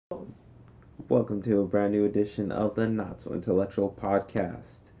Welcome to a brand new edition of the Not So Intellectual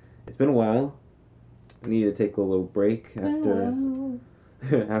Podcast. It's been a while. I need to take a little break after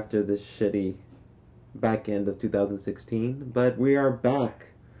after this shitty back end of 2016, but we are back,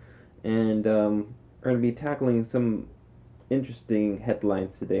 and we're going to be tackling some interesting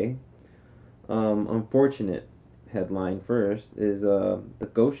headlines today. Unfortunate headline first is the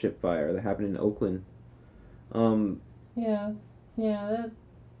ghost ship fire that happened in Oakland. Yeah.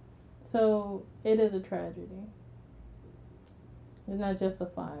 So it is a tragedy. It's not just a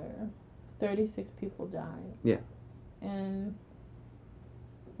fire. 36 people died. Yeah. And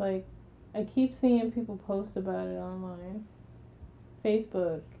like I keep seeing people post about it online,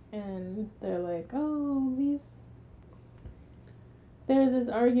 Facebook, and they're like, there's this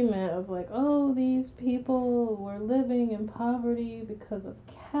argument of like, these people were living in poverty because of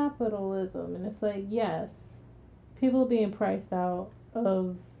capitalism. And it's like, yes, people being priced out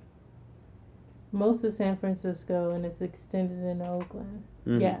of most of San Francisco and it's extended into Oakland.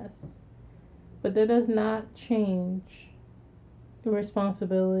 Mm-hmm. Yes. But that does not change the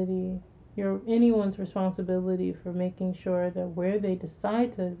responsibility, anyone's responsibility for making sure that where they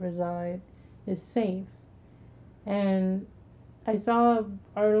decide to reside is safe. And I saw an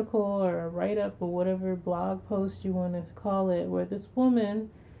article or a write-up or whatever blog post you want to call it, where this woman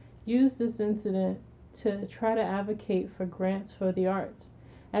used this incident to try to advocate for grants for the arts,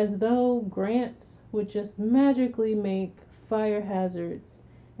 as though grants would just magically make fire hazards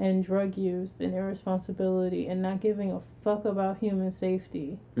and drug use and irresponsibility and not giving a fuck about human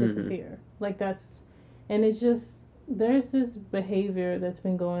safety disappear. And it's just, there's this behavior that's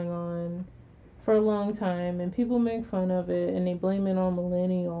been going on for a long time, and people make fun of it and they blame it on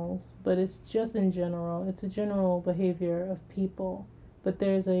millennials, but it's just in general, it's a general behavior of people. But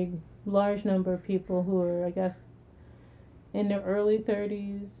there's a large number of people who are, I guess, in their early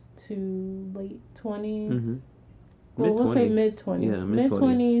 30s to late 20s. Mm-hmm. Well, we'll say mid-20s. Yeah,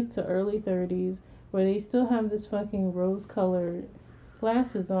 mid-20s to early 30s, where they still have this fucking rose-colored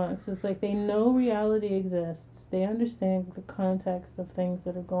glasses on. So it's like they know reality exists. They understand the context of things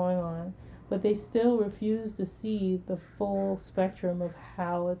that are going on, but they still refuse to see the full spectrum of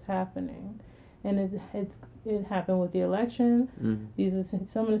how it's happening. And it happened with the election. Mm-hmm. These are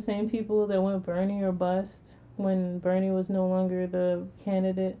some of the same people that went Bernie or bust when Bernie was no longer the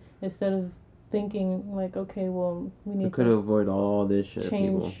candidate. Instead of thinking like, okay, well, we could avoid all this shit.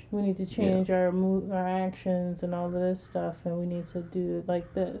 We need to change our actions and all of this stuff, and we need to do it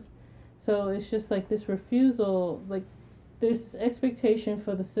like this. So it's just like this refusal, like there's expectation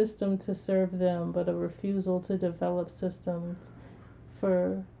for the system to serve them, but a refusal to develop systems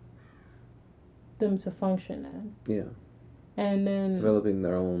for them to function in. Yeah. And then developing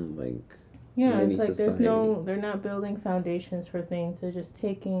their own it's like society. they're not building foundations for things.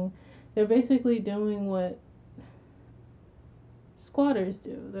 They're basically doing what squatters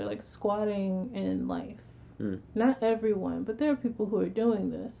do. They're like squatting in life. Not everyone, but there are people who are doing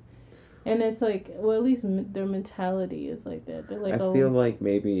this. And it's like, well, at least their mentality is like that. They're like, I feel like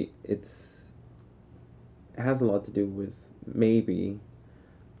maybe it has a lot to do with maybe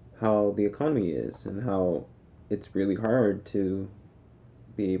how the economy is and how it's really hard to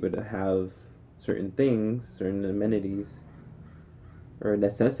be able to have certain things, certain amenities, or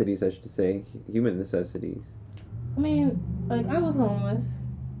necessities, I should say, human necessities. I mean, like, I was homeless,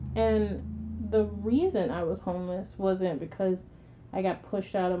 and the reason I was homeless wasn't because I got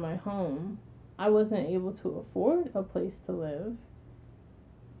pushed out of my home. I wasn't able to afford a place to live.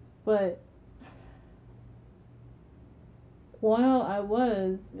 But while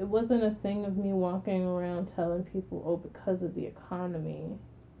it wasn't a thing of me walking around telling people, because of the economy,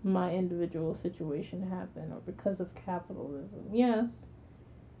 my individual situation happened, or because of capitalism. Yes,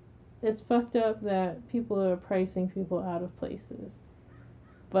 it's fucked up that people are pricing people out of places.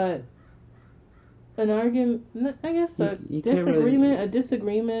 But an argument, I guess a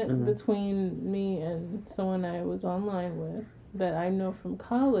disagreement between me and someone I was online with that I know from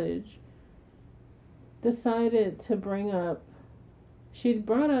college decided to bring up, she'd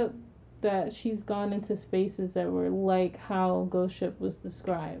brought up that she's gone into spaces that were like how Ghost Ship was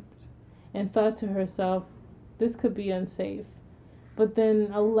described and thought to herself, this could be unsafe, but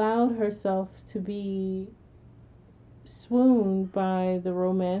then allowed herself to be swooned by the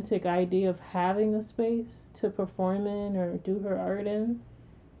romantic idea of having a space to perform in or do her art in.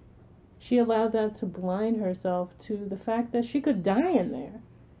 She allowed that to blind herself to the fact that she could die in there.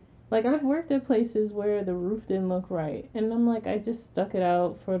 Like, I've worked at places where the roof didn't look right, and I'm like, I just stuck it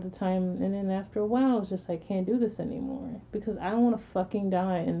out for the time, and then after a while, I was just like, I can't do this anymore, because I don't want to fucking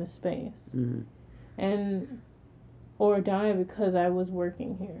die in this space. Mm-hmm. Or die because I was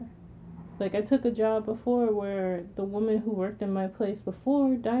working here. Like, I took a job before where the woman who worked in my place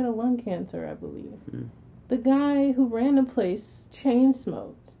before died of lung cancer, I believe. The guy who ran the place chain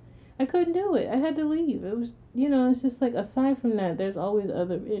smoked. I couldn't do it. I had to leave. It was, it's just like, aside from that, there's always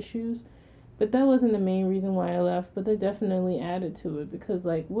other issues. But that wasn't the main reason why I left, but that definitely added to it. Because,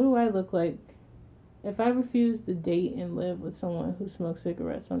 like, what do I look like if I refuse to date and live with someone who smokes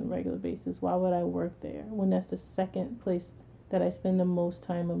cigarettes on a regular basis? Why would I work there when that's the second place that I spend the most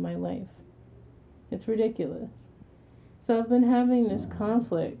time of my life? It's ridiculous. So I've been having this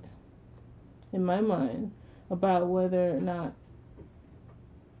conflict in my mind about whether or not,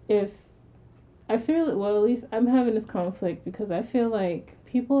 if I feel, well, at least I'm having this conflict because I feel like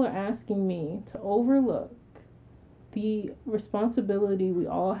people are asking me to overlook the responsibility we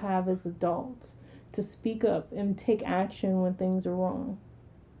all have as adults to speak up and take action when things are wrong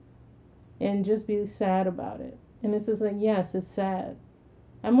and just be sad about it. And it's just like, yes, it's sad.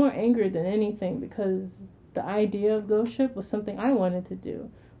 I'm more angry than anything because the idea of Ghost Ship was something I wanted to do,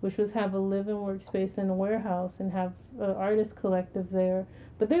 which was have a live-in workspace in a warehouse and have an artist collective there.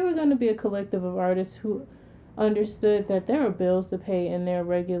 But they were going to be a collective of artists who understood that there are bills to pay and there are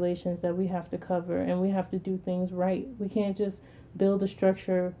regulations that we have to cover and we have to do things right. We can't just build a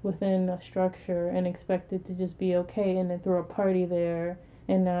structure within a structure and expect it to just be okay and then throw a party there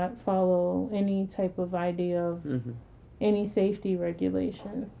and not follow any type of idea of any safety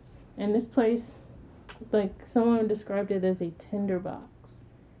regulations. And this place, like, someone described it as a tinderbox.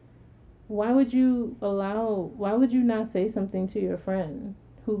 Why would you not say something to your friend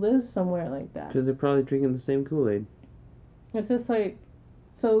who lives somewhere like that? Because they're probably drinking the same Kool-Aid. It's just like,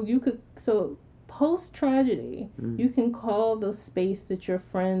 so post-tragedy, you can call the space that your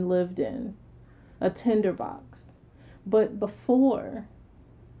friend lived in a tinderbox. But before,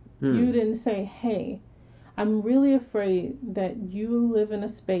 you didn't say, hey, I'm really afraid that you live in a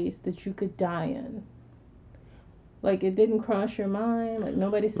space that you could die in. Like, it didn't cross your mind. Like,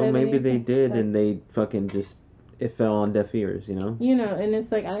 nobody said anything. Well, maybe they did, and they fucking just, it fell on deaf ears, and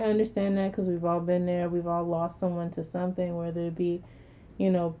it's like, I understand that because we've all been there. We've all lost someone to something, whether it be,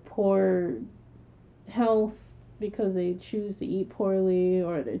 poor health because they choose to eat poorly,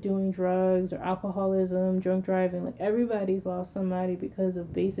 or they're doing drugs, or alcoholism, drunk driving. Like, everybody's lost somebody because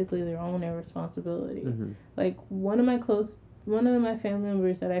of basically their own irresponsibility. Like, one of my family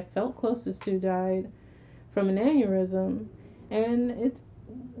members that I felt closest to died from an aneurysm, and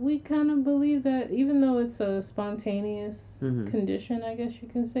we kind of believe that even though it's a spontaneous condition, I guess you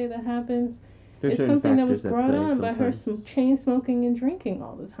can say, that happens, it's something that was brought on by her chain smoking and drinking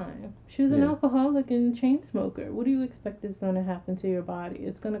all the time. She was an alcoholic and chain smoker. What do you expect is going to happen to your body?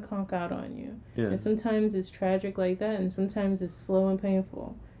 It's going to conk out on you. And sometimes it's tragic like that, and sometimes it's slow and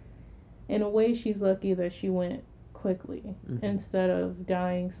painful. In a way, she's lucky that she went quickly instead of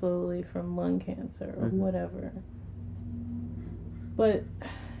dying slowly from lung cancer or whatever. But,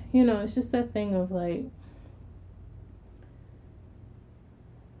 it's just that thing of, like,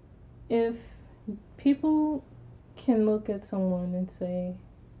 if people can look at someone and say,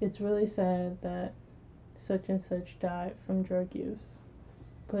 it's really sad that such and such died from drug use,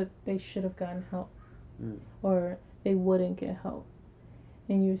 but they should have gotten help, or they wouldn't get help,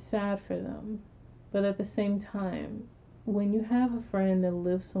 and you're sad for them. But at the same time, when you have a friend that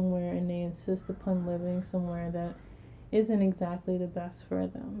lives somewhere and they insist upon living somewhere that isn't exactly the best for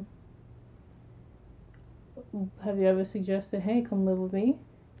them, have you ever suggested, hey, come live with me?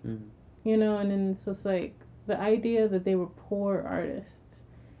 And then it's just like, the idea that they were poor artists,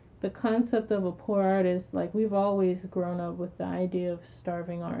 the concept of a poor artist, like, we've always grown up with the idea of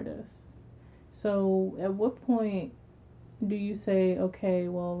starving artists. So at what point do you say, okay,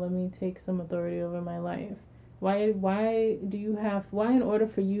 well, let me take some authority over my life? Why in order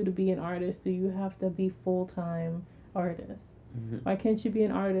for you to be an artist, do you have to be full-time artist? Why can't you be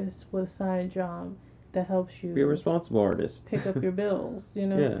an artist with a side job that helps you be a responsible artist, pick up your bills,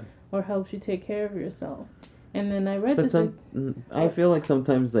 or helps you take care of yourself? And then I read I feel like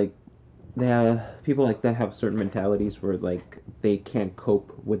sometimes, like, people like that have certain mentalities where, like, they can't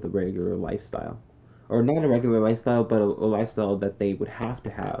cope with the regular lifestyle. Or not a regular lifestyle, but a lifestyle that they would have to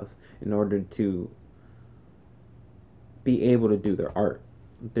have in order to be able to do their art.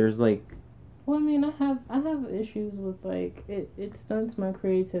 There's, like... Well, I mean, I have issues with, like, it stunts my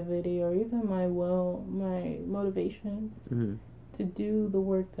creativity or even my motivation to do the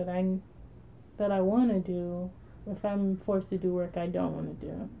work that I want to do if I'm forced to do work I don't want to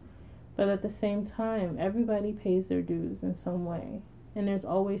do. But at the same time, everybody pays their dues in some way. And there's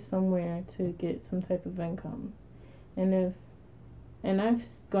always somewhere to get some type of income. And I've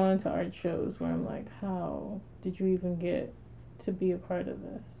gone to art shows where I'm like, how did you even get to be a part of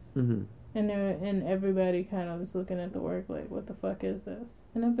this? and everybody kind of is looking at the work like, what the fuck is this?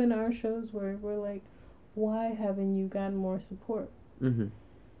 And I've been to our shows where we're like, why haven't you gotten more support? Mm-hmm.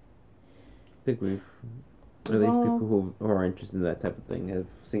 I think we've, at least people who are interested in that type of thing have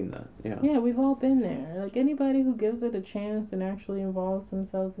seen that. Yeah. Yeah, we've all been there. Like, anybody who gives it a chance and actually involves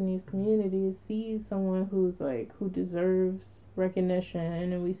themselves in these communities sees someone who's like, who deserves recognition,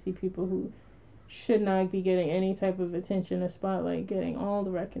 and then we see people who should not be getting any type of attention or spotlight getting all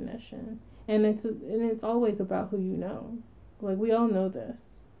the recognition. And it's always about who you know. Like, we all know this.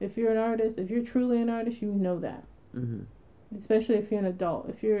 If you're an artist, if you're truly an artist, you know that. Mm-hmm. Especially if you're an adult.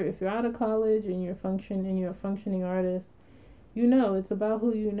 If you're out of college and you're a functioning artist, you know it's about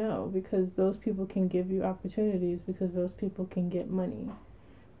who you know, because those people can give you opportunities, because those people can get money.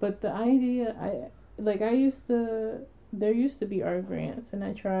 But the idea, there used to be art grants, and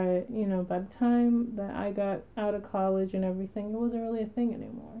I tried, by the time that I got out of college and everything, it wasn't really a thing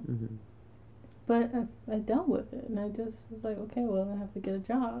anymore. Mm-hmm. But I dealt with it, and I just was like, okay, well, I have to get a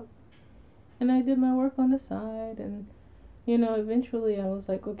job. And I did my work on the side, and eventually I was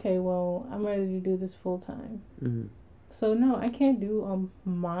like, okay, well, I'm ready to do this full time. Mm-hmm. So no, I can't do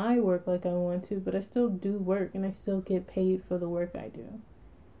my work like I want to, but I still do work, and I still get paid for the work I do.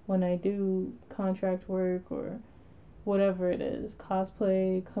 When I do contract work or whatever it is,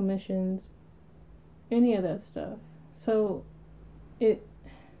 cosplay, commissions, any of that stuff. So it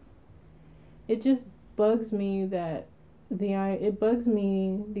just bugs me that the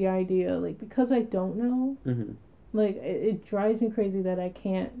idea, like, because I don't know. Mm-hmm. Like, it drives me crazy that I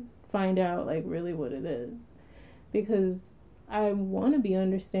can't find out, like, really what it is. Because I want to be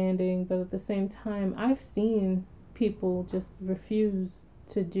understanding, but at the same time, I've seen people just refuse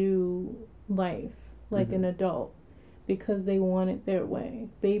to do life like Mm-hmm. an adult because they want it their way.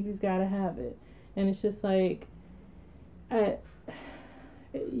 Baby's got to have it. And it's just like,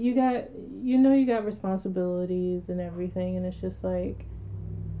 you got responsibilities and everything, and it's just like,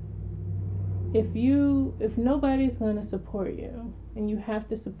 if nobody's going to support you and you have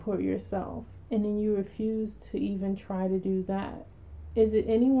to support yourself, and then you refuse to even try to do that, is it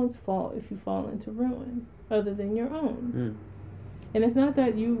anyone's fault if you fall into ruin other than your own? And it's not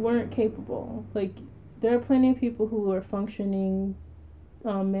that you weren't capable. Like, there are plenty of people who are functioning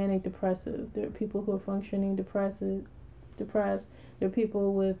manic depressive. There are people who are functioning depressed. There are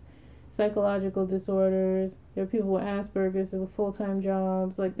people with psychological disorders. There are people with Asperger's with full-time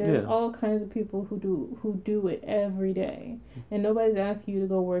jobs. Like, there's all kinds of people who do it every day, and nobody's asking you to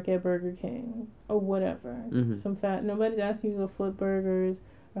go work at Burger King or whatever. Mm-hmm. Nobody's asking you to flip burgers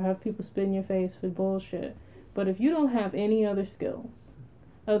or have people spit in your face for bullshit. But if you don't have any other skills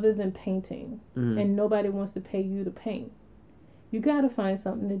other than painting, Mm-hmm. and nobody wants to pay you to paint, you gotta find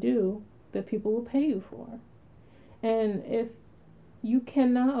something to do that people will pay you for. And if you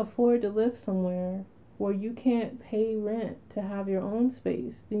cannot afford to live somewhere where you can't pay rent to have your own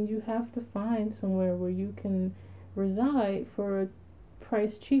space, then you have to find somewhere where you can reside for a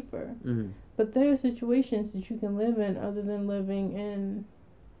price cheaper. Mm-hmm. But there are situations that you can live in other than living in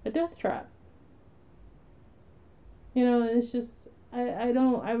a death trap. It's just,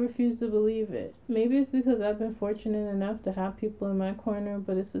 I refuse to believe it. Maybe it's because I've been fortunate enough to have people in my corner,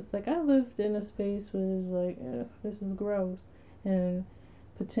 but it's just like, I lived in a space where it's like, this is gross and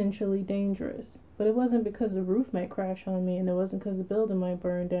potentially dangerous. But it wasn't because the roof might crash on me, and it wasn't because the building might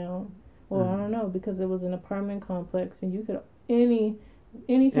burn down. Or I don't know, because it was an apartment complex, and you could,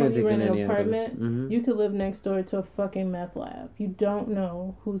 anytime you rent an apartment, you could live next door to a fucking meth lab. You don't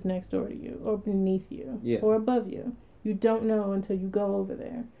know who's next door to you, or beneath you, or above you. You don't know until you go over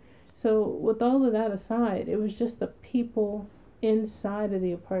there. So with all of that aside, it was just the people inside of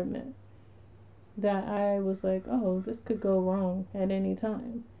the apartment that I was like, oh, this could go wrong at any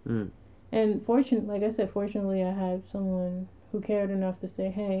time. And fortunately, I had someone who cared enough to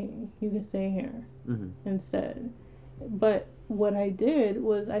say, hey, you can stay here instead. But what I did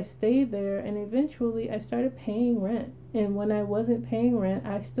was I stayed there, and eventually I started paying rent. And when I wasn't paying rent,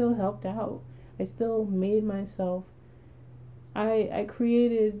 I still helped out. I still made myself. I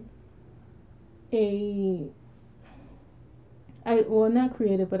created not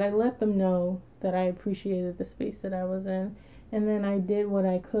created, but I let them know that I appreciated the space that I was in. And then I did what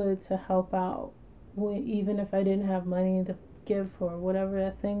I could to help out. Even if I didn't have money to give for whatever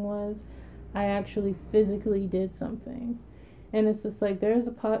that thing was, I actually physically did something. And it's just like,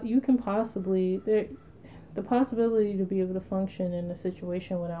 the possibility to be able to function in a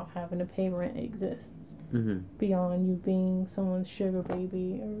situation without having to pay rent exists. Beyond you being someone's sugar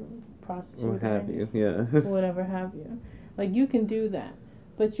baby or prostitute or have you, whatever have you. Like, you can do that,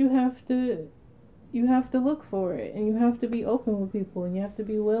 but you have to you have to look for it, and you have to be open with people, and you have to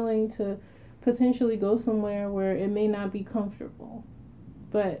be willing to potentially go somewhere where it may not be comfortable.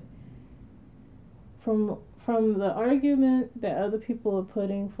 But from the argument that other people are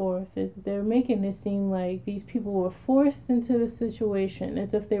putting forth, they're making it seem like these people were forced into the situation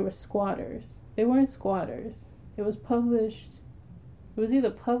as if they were squatters. They weren't squatters. It was published. It was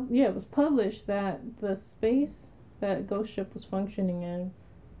either it was published that the space that Ghost Ship was functioning in,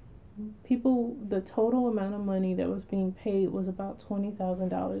 the total amount of money that was being paid was about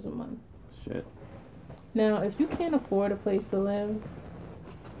 $20,000 a month. Shit. Now, if you can't afford a place to live,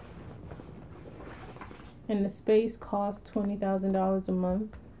 and the space costs $20,000 a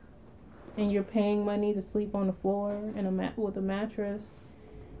month, and you're paying money to sleep on the floor with a mattress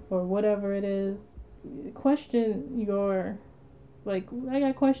or whatever it is, question your, like, I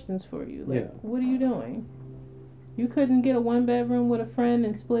got questions for you. Like, What are you doing? You couldn't get a 1-bedroom with a friend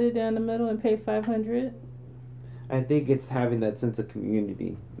and split it down the middle and pay $500? I think it's having that sense of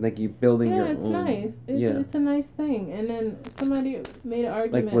community, like you building your own. It's nice. It's a nice thing. And then somebody made an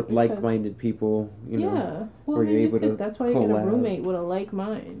argument like with like-minded people, you know. Yeah, well, that's why you get a roommate with a like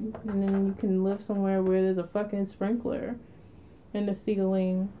mind, and then you can live somewhere where there's a fucking sprinkler in the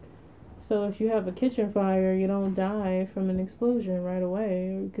ceiling. So if you have a kitchen fire, you don't die from an explosion right away,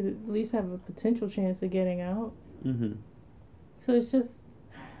 or you could at least have a potential chance of getting out. Mm-hmm. So it's just,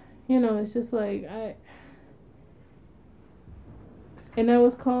 it's just like and I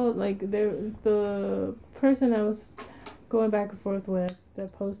was called, like, the person I was going back and forth with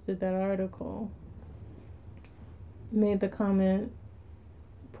that posted that article made the comment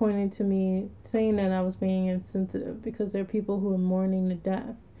pointing to me saying that I was being insensitive because there are people who are mourning the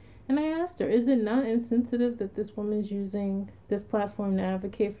death. And I asked her, is it not insensitive that this woman is using this platform to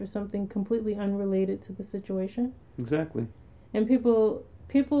advocate for something completely unrelated to the situation? Exactly. And people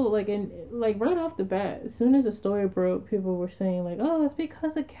like right off the bat, as soon as the story broke, people were saying like, oh, it's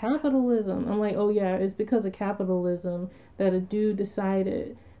because of capitalism. I'm like, oh yeah, it's because of capitalism that a dude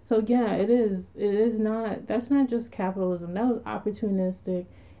decided. So yeah, it is not, that's not just capitalism. That was opportunistic,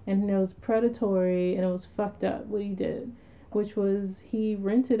 and it was predatory, and it was fucked up what he did, which was he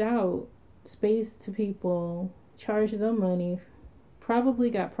rented out space to people, charged them money, probably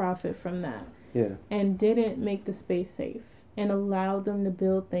got profit from that. Yeah. And didn't make the space safe, and allowed them to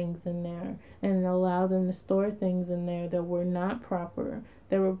build things in there, and allowed them to store things in there that were not proper.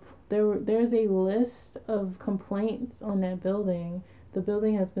 There's a list of complaints on that building. The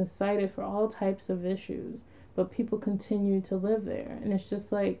building has been cited for all types of issues, but people continue to live there. And it's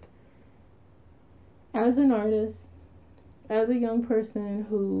just like, as an artist, as a young person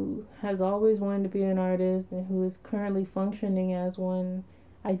who has always wanted to be an artist and who is currently functioning as one,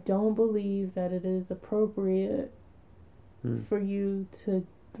 I don't believe that it is appropriate for you to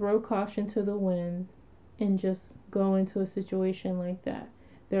throw caution to the wind and just go into a situation like that.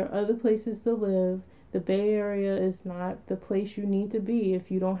 There are other places to live. The Bay Area is not the place you need to be if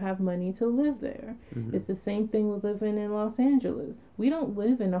you don't have money to live there. Mm-hmm. It's the same thing with living in Los Angeles. We don't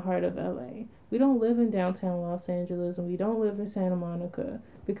live in the heart of LA. We don't live in downtown Los Angeles, and we don't live in Santa Monica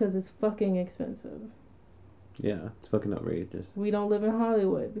because it's fucking expensive. Yeah, it's fucking outrageous. We don't live in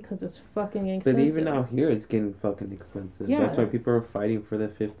Hollywood because it's fucking expensive. But even out here, it's getting fucking expensive. Yeah. That's why people are fighting for the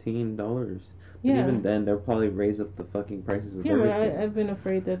 $15. But even then, they'll probably raise up the fucking prices of everything. Yeah, I've been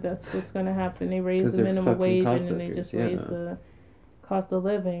afraid that that's what's going to happen. They raise the minimum wage and then they just raise the cost of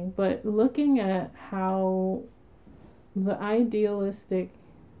living. But looking at how the idealistic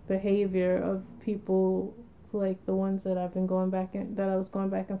behavior of people like the ones that I was going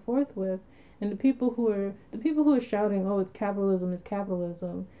back and forth with, and the people who are shouting, oh, it's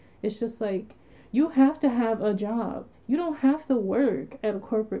capitalism, it's just like, you have to have a job. You don't have to work at a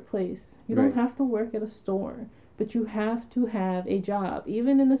corporate place. You don't have to work at a store, but you have to have a job.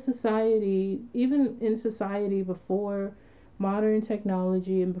 Even in society before modern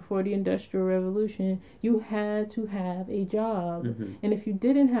technology and before the Industrial Revolution, you had to have a job. Mm-hmm. And if you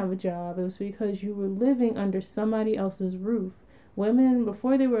didn't have a job, it was because you were living under somebody else's roof. Women,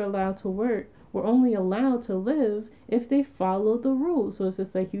 before they were allowed to work, were only allowed to live if they followed the rules. So it's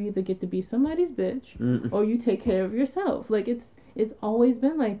just like, you either get to be somebody's bitch or you take care of yourself. Like, it's always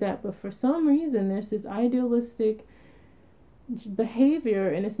been like that. But for some reason, there's this idealistic behavior,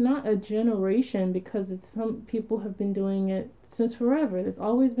 and it's not a generation, because it's some people have been doing it since forever. There's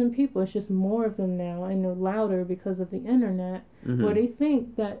always been people. It's just more of them now, and they're louder because of the internet, where they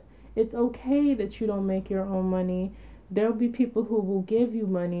think that it's okay that you don't make your own money. There'll be people who will give you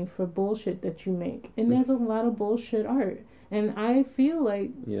money for bullshit that you make. And there's a lot of bullshit art. And I feel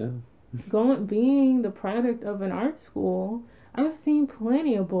like being the product of an art school, I've seen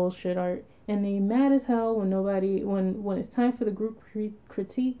plenty of bullshit art. And they mad as hell when when it's time for the group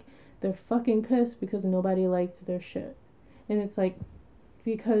critique, they're fucking pissed because nobody liked their shit. And it's like,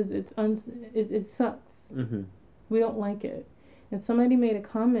 because it sucks. Mm-hmm. We don't like it. And somebody made a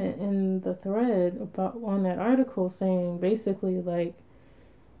comment in the thread about on that article saying basically like,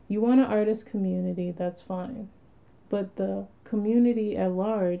 you want an artist community, that's fine. But the community at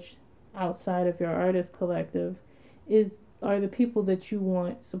large, outside of your artist collective, are the people that you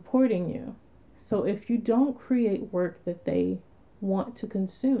want supporting you. So if you don't create work that they want to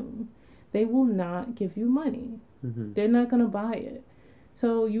consume, they will not give you money. Mm-hmm. They're not going to buy it.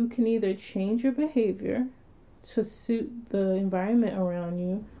 So you can either change your behavior to suit the environment around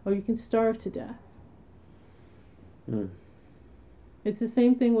you, or you can starve to death. It's the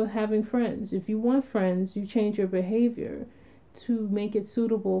same thing with having friends. If you want friends, you change your behavior to make it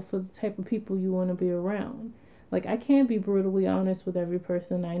suitable for the type of people you want to be around. Like, I can't be brutally honest with every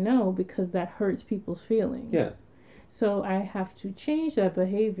person I know because that hurts people's feelings. Yeah. So I have to change that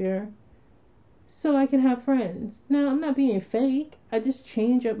behavior so I can have friends. Now, I'm not being fake. I just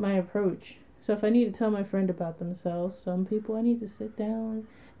change up my approach. So if I need to tell my friend about themselves, some people I need to sit down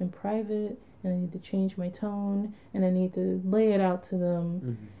in private and I need to change my tone and I need to lay it out to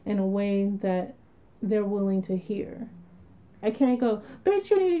them in a way that they're willing to hear. I can't go,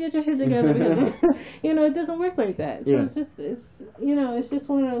 bitch, you need to get your shit together because, it doesn't work like that. So it's just, it's just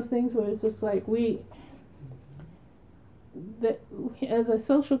one of those things where it's just like as a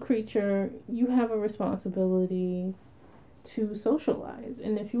social creature, you have a responsibility to socialize.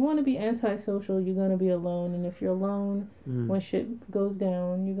 And if you want to be antisocial, you're going to be alone. And if you're alone, when shit goes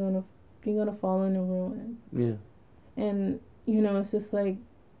down, you're going to fall in a ruin. Yeah. And, it's just like,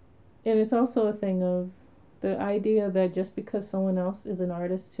 and it's also a thing of the idea that just because someone else is an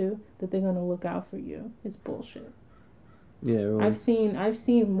artist too, that they're going to look out for you. It's bullshit. Yeah. I've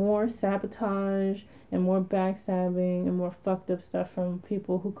seen more sabotage and more backstabbing and more fucked up stuff from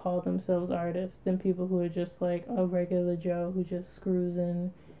people who call themselves artists than people who are just like a regular Joe who just screws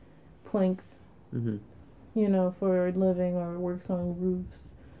in planks, for a living or works on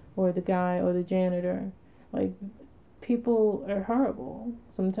roofs, or the guy or the janitor. Like, people are horrible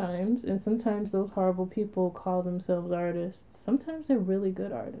sometimes, and sometimes those horrible people call themselves artists. Sometimes they're really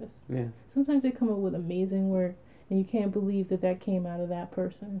good artists. Yeah. Sometimes they come up with amazing work, and you can't believe that came out of that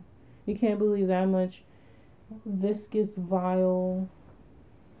person. You can't believe that viscous vile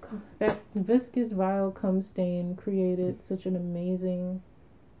cum stain created such an amazing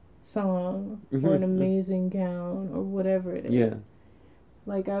song or an amazing gown or whatever it is. Yeah.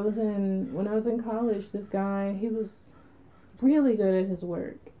 Like, when I was in college, this guy, he was really good at his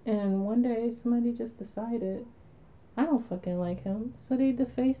work. And one day, somebody just decided, I don't fucking like him. So they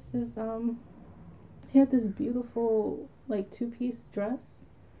defaced his, he had this beautiful, like, 2-piece dress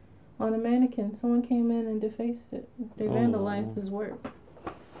on a mannequin. Someone came in and defaced it. They vandalized his work.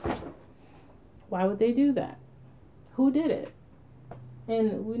 Why would they do that? Who did it?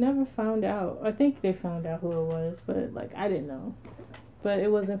 And we never found out. I think they found out who it was, but, like, I didn't know. But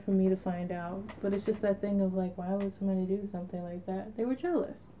it wasn't for me to find out. But it's just that thing of, like, why would somebody do something like that? They were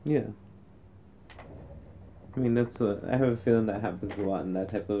jealous. Yeah. I mean, I have a feeling that happens a lot in that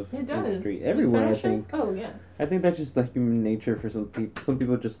type of industry. Everywhere, I think. Oh, yeah. I think that's just like human nature for some people. Some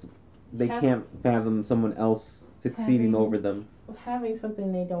people just, they can't fathom someone else succeeding over them. Having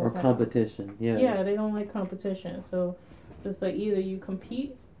something they don't or have. Or competition, yeah. Yeah, they don't like competition. So it's just like either you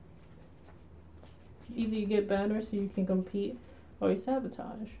compete, either you get better so you can compete, or you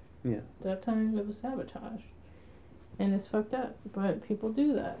sabotage. Yeah. That time it was sabotage. And it's fucked up. But people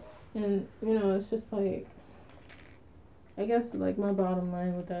do that. And, it's just like, I guess, like, my bottom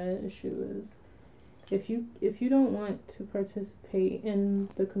line with that issue is, if you don't want to participate in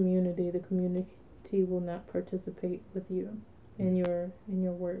the community will not participate with you in your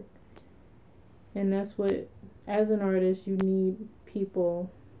work. And that's what, as an artist, you need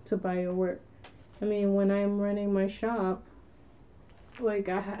people to buy your work. I mean, when I'm running my shop, like,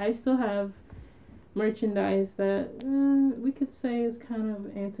 I still have merchandise that we could say is kind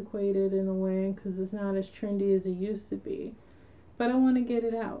of antiquated in a way because it's not as trendy as it used to be. But I want to get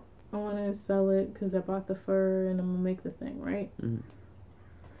it out. I want to sell it because I bought the fur and I'm going to make the thing, right? Mm-hmm.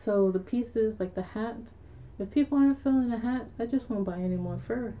 So the pieces, like the hats, if people aren't feeling the hats, I just won't buy any more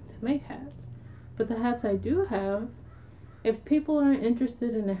fur to make hats. But the hats I do have, if people aren't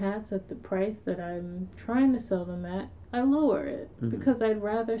interested in the hats at the price that I'm trying to sell them at, I lower it. Mm-hmm. Because I'd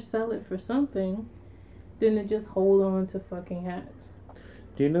rather sell it for something than to just hold on to fucking hats.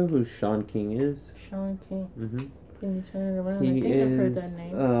 Do you know who Sean King is? Sean King. Mm-hmm. Can you turn it around? I think I've heard that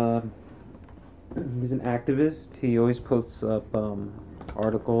name. He's an activist. He always posts up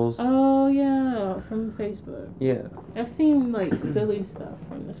articles. Oh yeah, from Facebook. Yeah. I've seen like silly stuff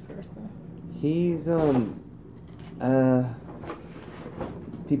from this person. He's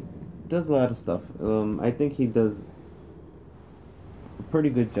he does a lot of stuff. I think he does a pretty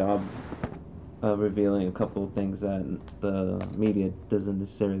good job of revealing a couple of things that the media doesn't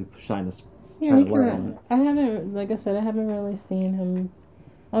necessarily shine Yeah, he a light can. on. I haven't, like I said, I haven't really seen him.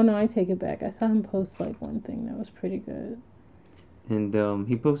 Oh no, I take it back. I saw him post like one thing that was pretty good. And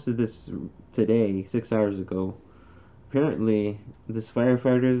he posted this today, 6 hours ago. Apparently, this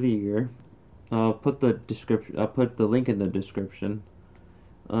firefighter of the year. I'll put the description. I'll put the link in the description.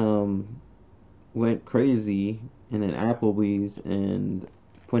 Went crazy in an Applebee's and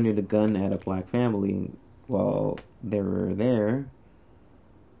pointed a gun at a black family while they were there.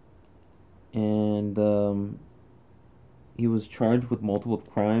 And he was charged with multiple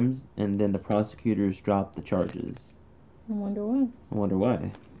crimes, and then the prosecutors dropped the charges. I wonder why. I wonder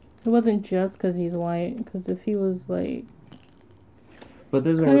why. It wasn't just because he's white. Because if he was like, but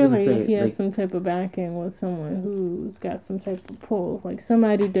this is what I was gonna clearly say, he has like, some type of backing with someone who's got some type of pull. Like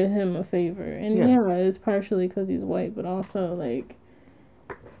somebody did him a favor, and yeah it's partially because he's white, but also like,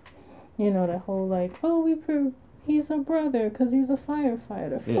 you know, that whole like, oh, he's a brother because he's a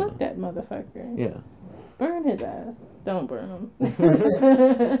firefighter. Yeah. Fuck that motherfucker. Yeah. Burn his ass. Don't burn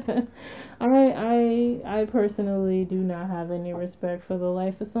him. I personally do not have any respect for the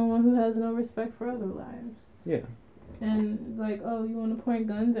life of someone who has no respect for other lives. Yeah. And it's like, oh, you want to point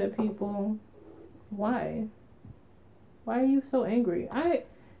guns at people? Why? Why are you so angry?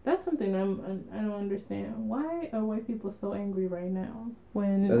 That's something I don't understand. Why are white people so angry right now?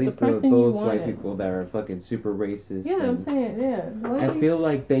 When at least the person those you white wanted, people that are fucking super racist. yeah, I'm saying, yeah. I feel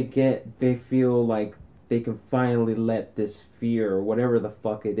like they feel like they can finally let this fear or whatever the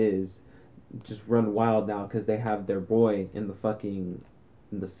fuck it is just run wild now because they have their boy in the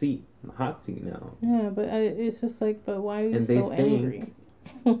hot seat now. Yeah, but it's just like, but why are you and so angry?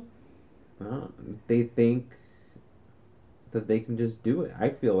 They think that they can just do it. I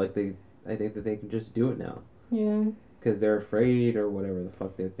think that they can just do it now. Yeah. Because they're afraid or whatever the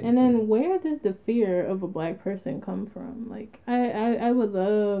fuck they're thinking. And then where does the fear of a black person come from? Like, I would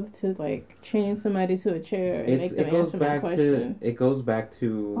love to, like, chain somebody to a chair and make them answer my question. It goes back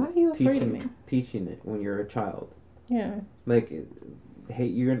to why are you afraid of me? Teaching it when you're a child. Yeah. Like, hey,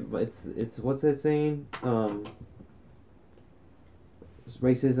 it's what's that saying?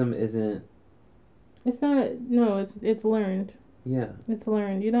 Racism isn't... It's not, no, it's learned. Yeah. It's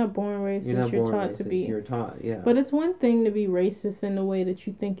learned. You're not born racist. You're taught to be. You're taught, yeah. But it's one thing to be racist in the way that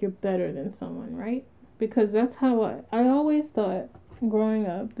you think you're better than someone, right? Because that's how I always thought growing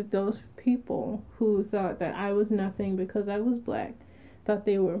up that those people who thought that I was nothing because I was black thought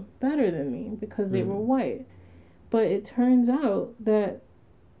they were better than me because they were white. But it turns out that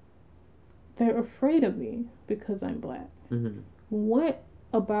they're afraid of me because I'm black. Mm-hmm. What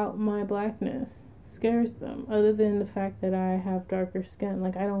about my blackness scares them other than the fact that I have darker skin?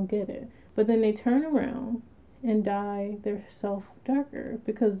 Like, I don't get it. But then they turn around and dye their self darker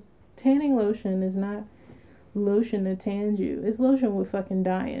because tanning lotion is not lotion that tans you. It's lotion with fucking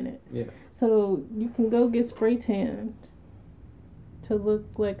dye in it. Yeah. So you can go get spray tanned to look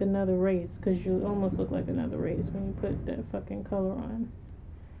like another race because you almost look like another race when you put that fucking color on.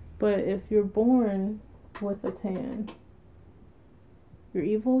 But if you're born with a tan, you're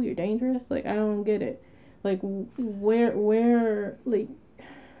evil, you're dangerous. Like, I don't get it. Like, where, like,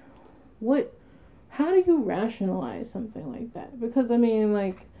 what, how do you rationalize something like that? Because, I mean,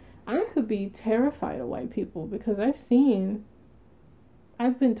 like, I could be terrified of white people because I've been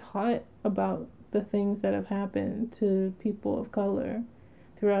taught about the things that have happened to people of color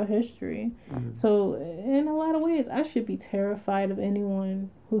throughout history. Mm-hmm. So, in a lot of ways, I should be terrified of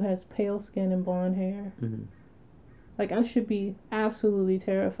anyone who has pale skin and blonde hair. Mm-hmm. Like, I should be absolutely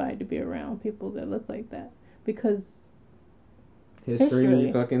terrified to be around people that look like that. Because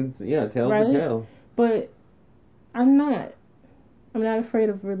history fucking, yeah, tells right? the tale. But I'm not afraid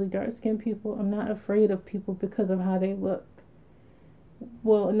of really dark-skinned people. I'm not afraid of people because of how they look.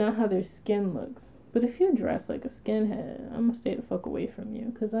 Well, not how their skin looks. But if you dress like a skinhead, I'm gonna stay the fuck away from you.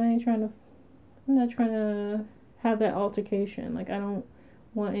 Because I'm not trying to have that altercation. Like, I don't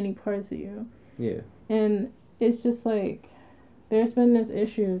want any parts of you. Yeah. And it's just like, there's been this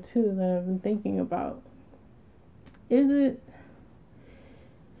issue too that I've been thinking about. Is it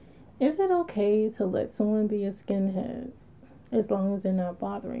okay to let someone be a skinhead as long as they're not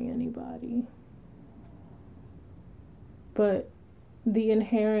bothering anybody? But the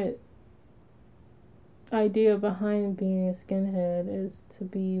inherent idea behind being a skinhead is to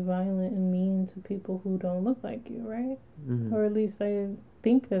be violent and mean to people who don't look like you, right? Mm-hmm. Or at least I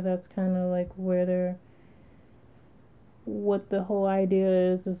think that that's kind of like where they're, what the whole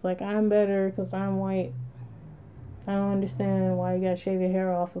idea is like, I'm better because I'm white. I don't understand why you gotta shave your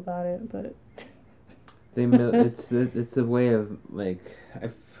hair off about it, but it's a way of like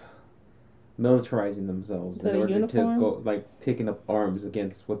militarizing themselves in order to go like taking up arms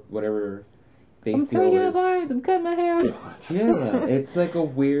against whatever they I'm feel taking is. up arms. I'm cutting my hair. Yeah, it's like a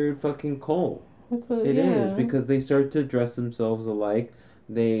weird fucking cult. It is because they start to dress themselves alike.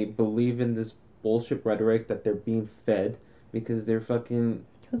 They believe in this bullshit rhetoric that they're being fed because they're fucking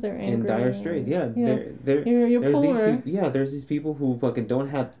because they're in dire straits. Yeah, they're you're poor. there's these people who fucking don't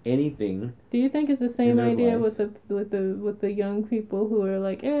have anything. Do you think it's the same idea with the young people who are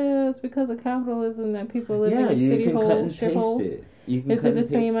like, it's because of capitalism that people live in city holes, shitholes? Is it the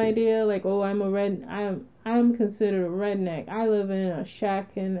same idea? Like, oh, I'm considered a redneck. I live in a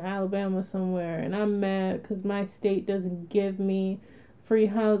shack in Alabama somewhere, and I'm mad because my state doesn't give me free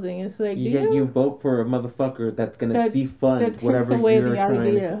housing. It's like, you vote for a motherfucker that's gonna defund whatever you're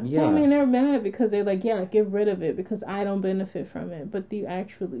trying to. Yeah, I mean, they're mad because they're like, get rid of it because I don't benefit from it, but you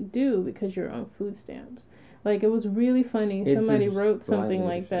actually do because you're on food stamps. Like, it was really funny. Somebody wrote something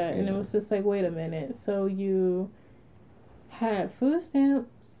like that, and it was just like, wait a minute. So you had food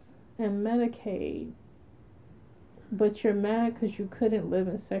stamps and Medicaid, but you're mad because you couldn't live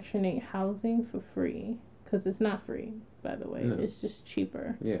in Section 8 housing for free. Because it's not free, by the way. No. It's just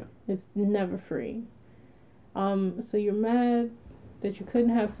cheaper. Yeah. It's never free. So you're mad that you couldn't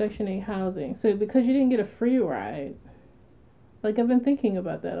have Section 8 housing. So because you didn't get a free ride, like, I've been thinking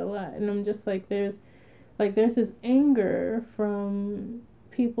about that a lot. And I'm just like, there's this anger from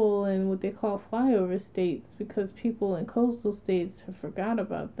people in what they call flyover states because people in coastal states have forgot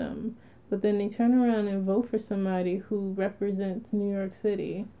about them. But then they turn around and vote for somebody who represents New York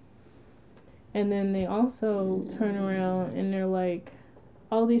City. And then they also turn around and they're like,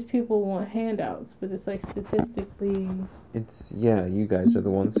 all these people want handouts, but it's like statistically, you guys are the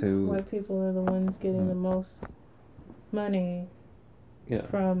ones who, white people are the ones getting the most money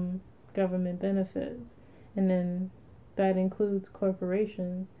from government benefits. And then that includes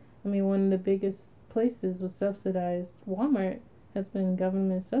corporations. I mean, one of the biggest places was subsidized. Walmart has been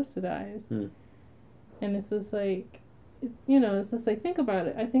government subsidized. And it's just like, it's just like, think about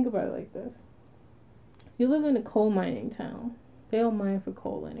it. I think about it like this. You live in a coal mining town. They don't mine for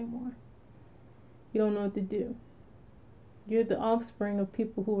coal anymore. You don't know what to do. You're the offspring of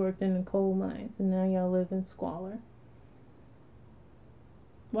people who worked in the coal mines, and now y'all live in squalor.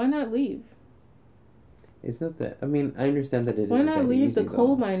 Why not leave? It's not that. I mean, I understand that it is. Why not leave the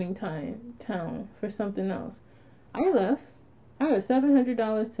coal mining town for something else? I left. I had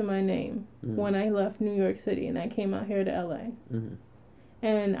 $700 to my name when I left New York City, and I came out here to LA. Mm-hmm.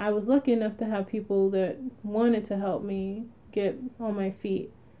 And I was lucky enough to have people that wanted to help me get on my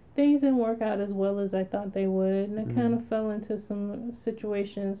feet. Things didn't work out as well as I thought they would, and I kind of fell into some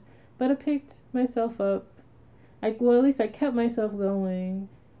situations. But I picked myself up. At least I kept myself going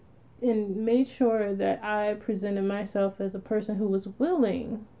and made sure that I presented myself as a person who was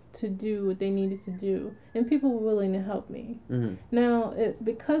willing to do what they needed to do. And people were willing to help me. Mm-hmm. Now,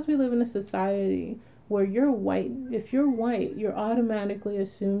 because we live in a society where you're white, if you're white, you're automatically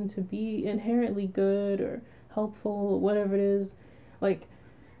assumed to be inherently good or helpful or whatever it is. Like,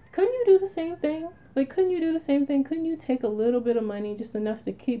 couldn't you do the same thing? Couldn't you take a little bit of money, just enough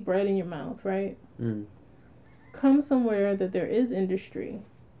to keep bread in your mouth, right? Come somewhere that there is industry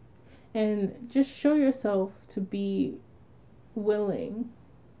and just show yourself to be willing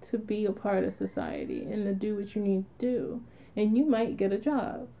to be a part of society and to do what you need to do. And you might get a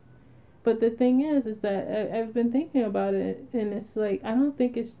job. But the thing is that I've been thinking about it, and it's like, I don't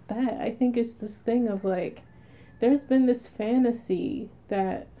think it's that. I think it's this thing of like, there's been this fantasy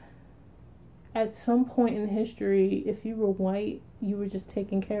that at some point in history, if you were white, you were just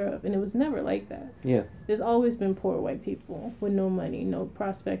taken care of. And it was never like that. Yeah. There's always been poor white people with no money, no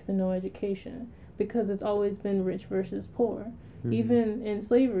prospects, and no education. Because it's always been rich versus poor. Mm-hmm. Even in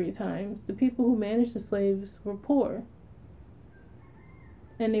slavery times, the people who managed the slaves were poor.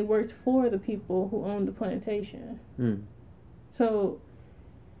 And they worked for the people who owned the plantation. So,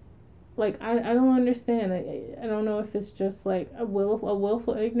 like, I don't understand. I don't know if it's just like a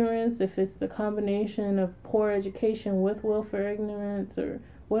willful ignorance, if it's the combination of poor education with willful ignorance, or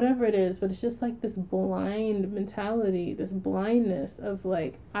whatever it is. But it's just like this blind mentality, this blindness of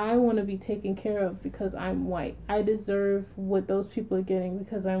like, I want to be taken care of because I'm white. I deserve what those people are getting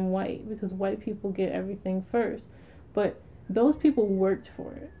because I'm white. Because white people get everything first. But those people worked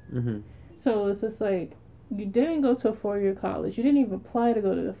for it. Mm-hmm. So it's just like, you didn't go to a 4-year college. You didn't even apply to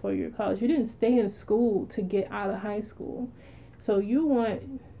go to the 4-year college. You didn't stay in school to get out of high school. So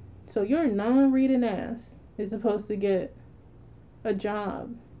your non-reading ass is supposed to get a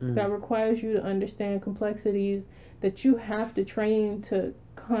job that requires you to understand complexities that you have to train to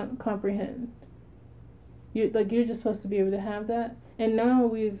comprehend. You're just supposed to be able to have that. And now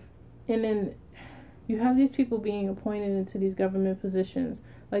then you have these people being appointed into these government positions,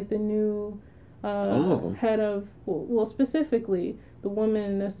 like the new head of, well, specifically the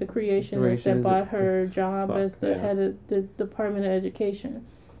woman that's the creationist that bought her job as the head of the Department of Education.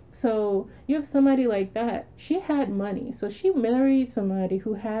 So you have somebody like that. She had money, so she married somebody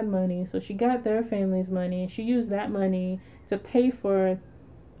who had money, so she got their family's money, and she used that money to pay for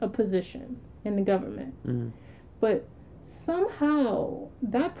a position in the government. But somehow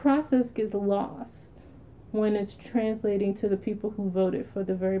that process gets lost when it's translating to the people who voted for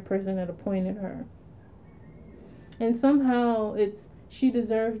the very person that appointed her. And somehow she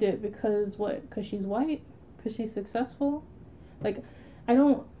deserved it because what? Because she's white? Because she's successful? Like, I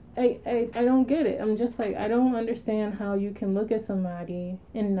don't get it. I'm just like, I don't understand how you can look at somebody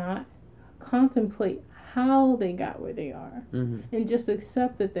and not contemplate how they got where they are, and just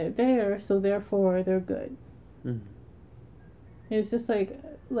accept that they're there, so therefore they're good. It's just like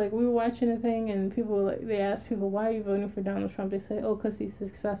we were watching a thing, and they asked people, why are you voting for Donald Trump? They say, oh, because he's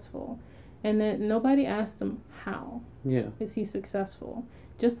successful. And then nobody asked them, how is he successful?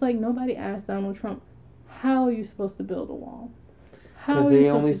 Just like nobody asked Donald Trump, how are you supposed to build a wall? Because they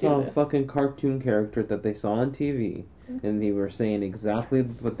only saw a fucking cartoon character that they saw on TV, and they were saying exactly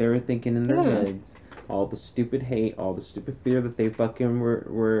what they were thinking in their heads. All the stupid hate, all the stupid fear that they fucking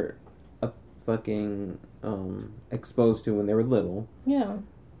were exposed to when they were little. Yeah.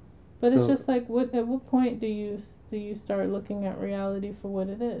 But it's just like, at what point do you start looking at reality for what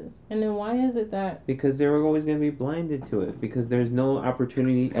it is? And then why is it that... Because they were always going to be blinded to it. Because there's no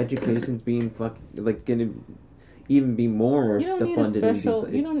opportunity. Education's being going to even be more defunded in these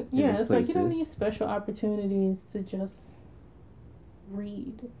places. It's like you don't need special opportunities to just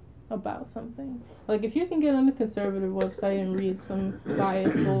read about something. Like, if you can get on the conservative website and read some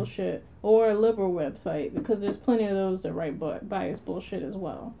biased bullshit, or a liberal website, because there's plenty of those that write biased bullshit as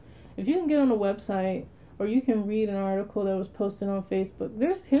well. If you can get on a website, or you can read an article that was posted on Facebook.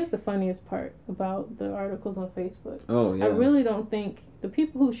 Here's the funniest part about the articles on Facebook. Oh, yeah. I really don't think the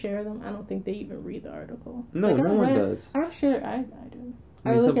people who share them, I don't think they even read the article. No, no one does. I do.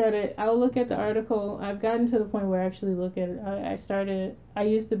 I look at it. I'll look at the article. I've gotten to the point where I actually look at it. I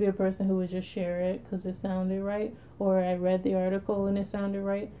used to be a person who would just share it because it sounded right, or I read the article and it sounded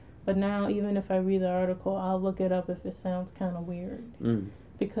right. But now, even if I read the article, I'll look it up if it sounds kind of weird.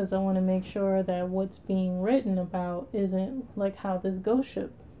 Because I want to make sure that what's being written about isn't like how this ghost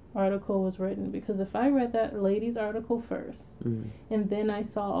ship article was written. Because if I read that lady's article first, and then I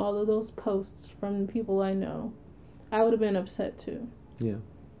saw all of those posts from the people I know, I would have been upset too. Yeah.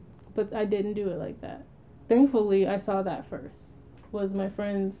 But I didn't do it like that. Thankfully, I saw that first. Was my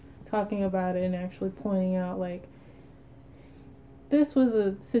friends talking about it and actually pointing out, like, this was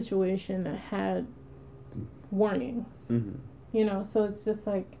a situation that had warnings. You know, so it's just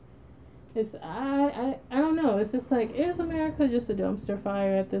like, I don't know. It's just like, is America just a dumpster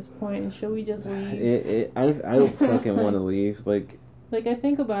fire at this point? And should we just leave? I fucking want to leave. Like, I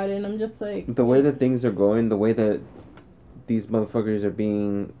think about it and I'm just like, the way that things are going, the way that these motherfuckers are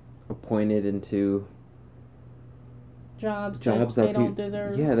being appointed into jobs that they don't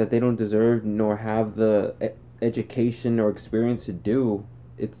deserve. Yeah, that they don't deserve nor have the education or experience to do.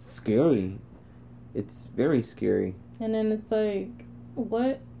 It's scary. It's very scary. And then it's like,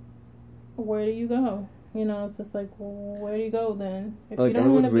 where do you go? You know, it's just like, well, where do you go then? If like, you don't I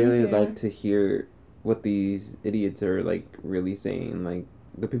would really like to hear what these idiots are, like, really saying. Like,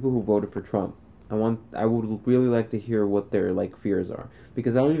 the people who voted for Trump. I would really like to hear what their, like, fears are.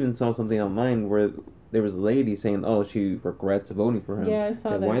 Because I even saw something online where there was a lady saying, oh, she regrets voting for him. Yeah, I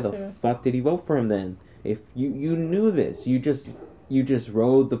saw that why the fuck did he vote for him then? If you knew this, you just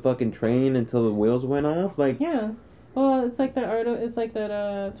rode the fucking train until the wheels went off? Like, yeah. Well, it's like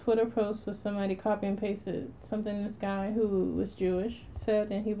that Twitter post with somebody copy and pasted something this guy who was Jewish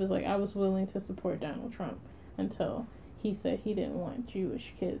said, and he was like, I was willing to support Donald Trump until he said he didn't want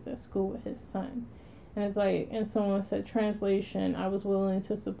Jewish kids at school with his son. And it's like, and someone said, translation, I was willing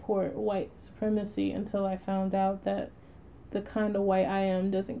to support white supremacy until I found out that the kind of white I am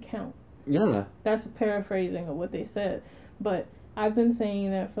doesn't count. Yeah. That's a paraphrasing of what they said. But I've been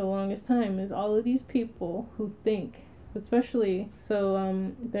saying that for the longest time, is all of these people who think, especially,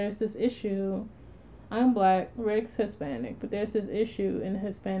 so there's this issue I'm black, Rick's Hispanic, but there's this issue in the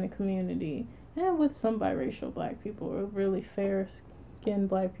Hispanic community and with some biracial black people or really fair skinned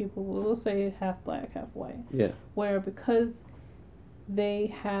black people, we'll say half black, half white. Yeah. Where because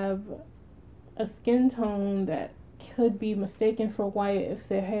they have a skin tone that could be mistaken for white if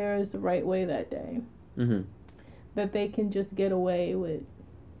their hair is the right way that day, that they can just get away with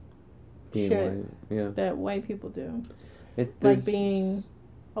being shit white. that white people do. Like being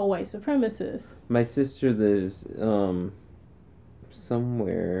a white supremacist. My sister lives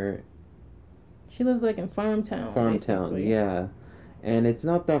somewhere. She lives like in Farmtown. Farmtown, yeah. And it's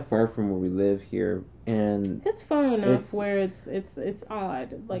not that far from where we live here, and it's far enough where it's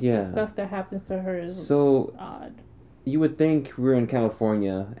odd. Like the stuff that happens to her is so odd. You would think we're in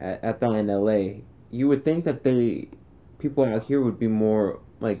California at that in LA. You would think that people out here would be more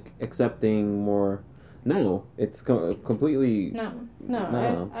like accepting, more. No, it's completely. No.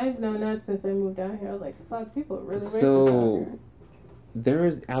 I've known that since I moved down here. I was like, fuck, people are really racist out here.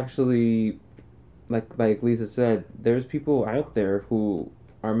 There's actually, like Lisa said, there's people out there who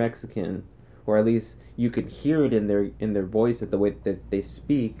are Mexican, or at least you could hear it in their voice, at the way that they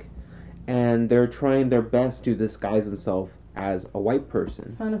speak, and they're trying their best to disguise themselves as a white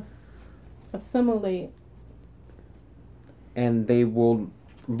person. Kind of assimilate. And they will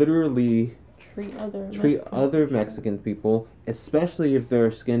literally treat other Mexican people, especially if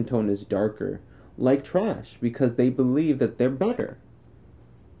their skin tone is darker, like trash, because they believe that they're better.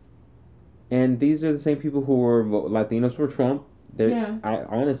 And these are the same people who were Latinos for Trump.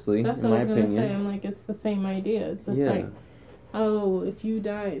 Honestly, that's in what my I was opinion, gonna say. I'm like, it's the same idea. It's just like, oh, if you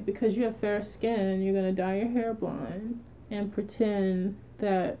dye because you have fair skin, you're gonna dye your hair blonde and pretend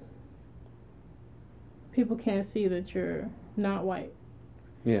that people can't see that you're not white.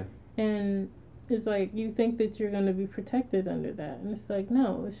 Yeah. And it's like, you think that you're going to be protected under that. And it's like,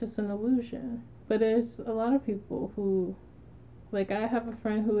 no, it's just an illusion. But there's a lot of people who, like, I have a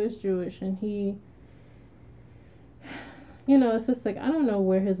friend who is Jewish, and he, you know, it's just like, I don't know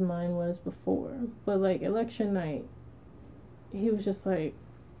where his mind was before. But, like, election night, he was just like,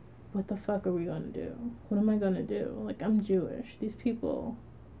 what the fuck are we going to do? What am I going to do? Like, I'm Jewish. These people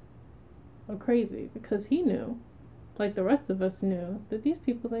are crazy. Because he knew, like the rest of us knew, that these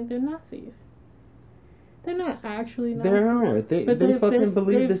people think they're Nazis. They're not actually Nazis. They fucking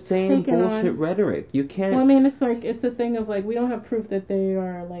believe the same bullshit rhetoric. You can't... Well, I mean, it's like, it's a thing of, like, we don't have proof that they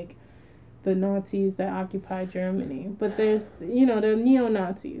are, like, the Nazis that occupied Germany. But there's, you know, they're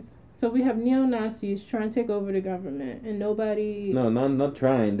neo-Nazis. So we have neo-Nazis trying to take over the government, and nobody... No, not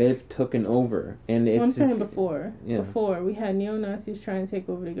trying. They've taken over. And it's... I'm saying before. Yeah. Before, we had neo-Nazis trying to take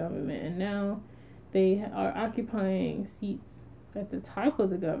over the government, and now they are occupying seats at the top of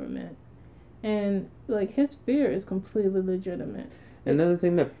the government. And, like, his fear is completely legitimate. Another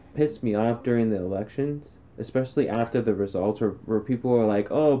thing that pissed me off during the elections, especially after the results, where people are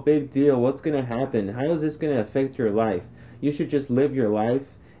like, oh, big deal, what's going to happen? How is this going to affect your life? You should just live your life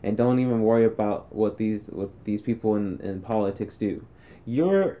and don't even worry about what these people in politics do.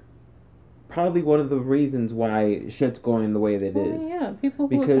 You're probably one of the reasons why shit's going the way that it is. Yeah, people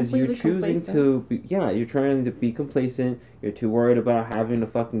who because are you're choosing to be, you're trying to be complacent. You're too worried about having a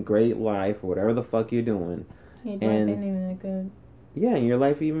fucking great life or whatever the fuck you're doing. Your life ain't even that good. Yeah, and your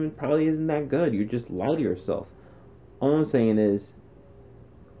life even probably isn't that good. You just lie to yourself. All I'm saying is,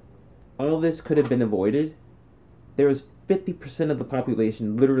 all this could have been avoided. There was 50% of the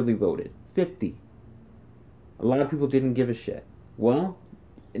population literally voted. 50. A lot of people didn't give a shit. Well,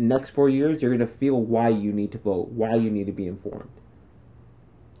 in the next 4 years, you're going to feel why you need to vote, why you need to be informed.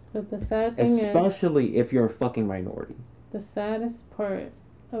 But the sad thing especially if you're a fucking minority. The saddest part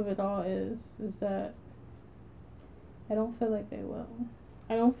of it all is that I don't feel like they will.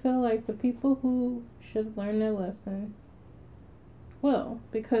 I don't feel like the people who should learn their lesson will.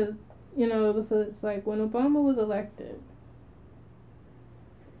 Because, you know, it's like when Obama was elected,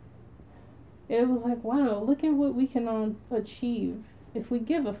 it was like, wow, look at what we can all achieve if we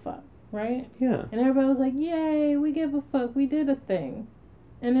give a fuck, right? Yeah. And everybody was like, yay, we give a fuck, we did a thing.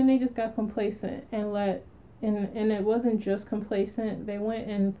 And then they just got complacent and and it wasn't just complacent. They went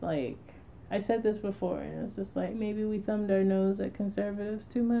and, like, I said this before, and it's just like, maybe we thumbed our nose at conservatives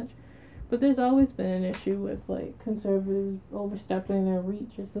too much. But there's always been an issue with, like, conservatives overstepping their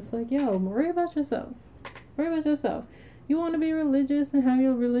reach. It's just like, yo, worry about yourself. Worry about yourself. You want to be religious and have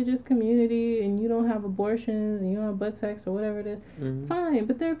your religious community, and you don't have abortions, and you don't have butt sex, or whatever it is, fine.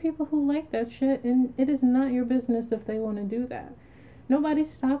 But there are people who like that shit, and it is not your business if they want to do that.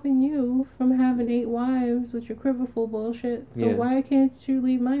 Nobody's stopping you from having 8 wives with your cribberful bullshit. So why can't you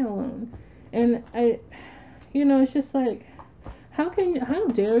leave mine alone? And it's just like, how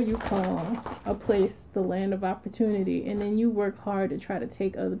dare you call a place the land of opportunity, and then you work hard to try to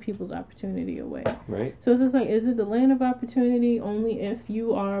take other people's opportunity away. Right. So it's just like, is it the land of opportunity only if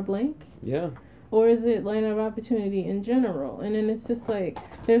you are blank? Yeah. Or is it land of opportunity in general? And then it's just like,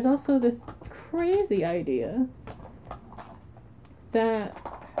 there's also this crazy idea that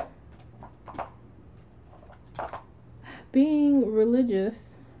being religious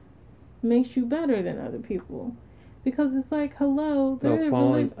makes you better than other people. Because it's like, hello, they're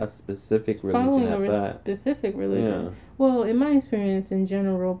following a specific religion at that. Specific religion. Yeah. Well, in my experience, in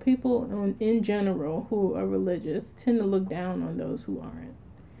general, people in general who are religious tend to look down on those who aren't.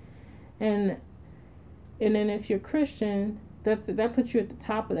 And then if you're Christian, that puts you at the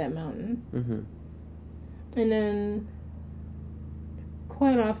top of that mountain. Mm-hmm. And then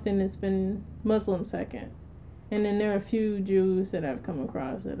quite often it's been Muslim second. And then there are a few Jews that I've come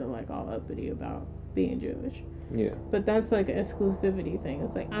across that are like all uppity about being Jewish. Yeah. But that's like an exclusivity thing.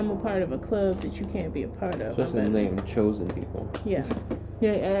 It's like, I'm a part of a club that you can't be a part of. Especially when they're chosen people. Yeah.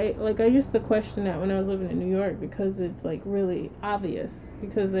 Yeah, I used to question that when I was living in New York, because it's like really obvious.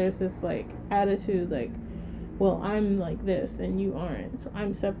 Because there's this like attitude like, well, I'm like this and you aren't. So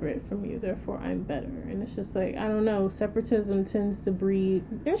I'm separate from you, therefore I'm better. And it's just like, I don't know, separatism tends to breed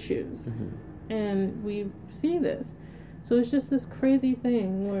issues. Mm-hmm. And we see this. So it's just this crazy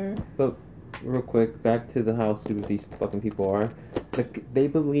thing where... But real quick, back to the how stupid these fucking people are. Like, they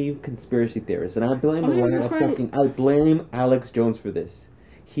believe conspiracy theorists, and I blame I blame Alex Jones for this.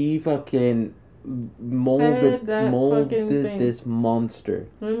 He fucking molded this monster,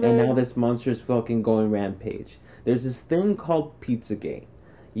 and now this monster's fucking going rampage. There's this thing called Pizzagate.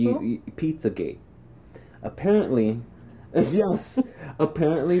 Pizzagate. Apparently, yes.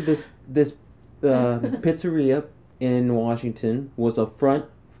 Apparently, this pizzeria in Washington was a front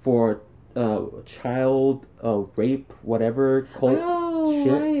for child rape, whatever cult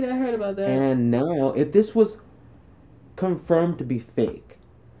shit. Right, I heard about that. And now, if this was confirmed to be fake,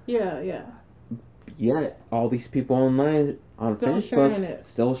 yeah. Yet all these people online on Facebook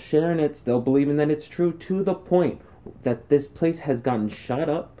still sharing it, still believing that it's true, to the point that this place has gotten shot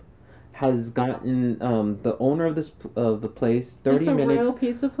up. Has gotten the owner of the place 30 minutes. Real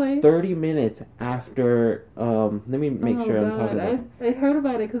pizza place? 30 minutes after. Let me make sure I'm talking about. I heard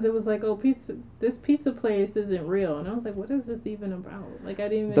about it because it was like, this pizza place isn't real, and I was like, what is this even about? Like, I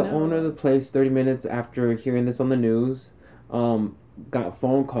didn't even know. The owner of the place, 30 minutes after hearing this on the news, got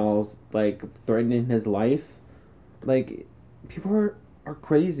phone calls like threatening his life. Like, people are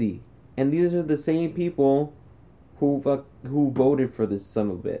crazy, and these are the same people who voted for this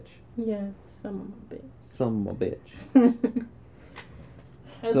son of a bitch. Yeah, son of a bitch. Son of a bitch.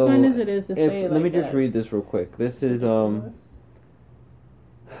 As fun as it is to say it like let me just read this real quick. This is the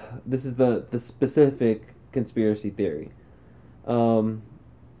specific conspiracy theory.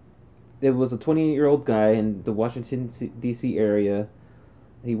 It was a 28-year-old guy in the Washington D.C. area.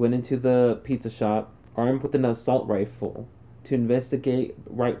 He went into the pizza shop armed with an assault rifle to investigate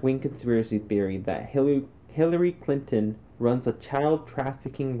right-wing conspiracy theory that Hillary Clinton runs a child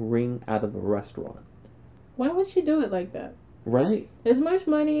trafficking ring out of a restaurant. Why would she do it like that? Right? As much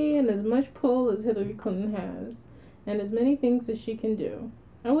money and as much pull as Hillary Clinton has, and as many things as she can do.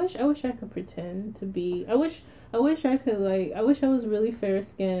 I wish I could pretend to be. I wish I could I wish I was really fair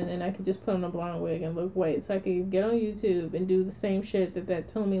skinned and I could just put on a blonde wig and look white, so I could get on YouTube and do the same shit that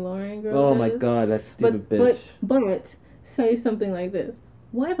Tomi Lahren girl does. Oh my god, that stupid bitch. But say something like this.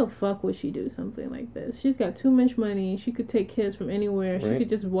 Why the fuck would she do something like this? She's got too much money. She could take kids from anywhere. Right. She could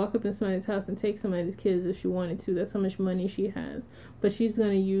just walk up in somebody's house and take somebody's kids if she wanted to. That's how much money she has. But she's going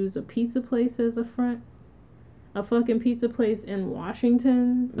to use a pizza place as a front? A fucking pizza place in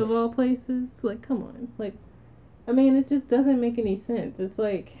Washington, of all places? Like, come on. Like, I mean, it just doesn't make any sense. It's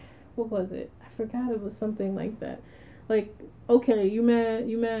like, what was it? I forgot it was something like that. Like, okay, you mad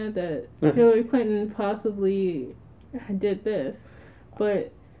that Hillary Clinton possibly did this.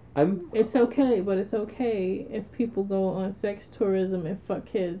 But it's okay if people go on sex tourism and fuck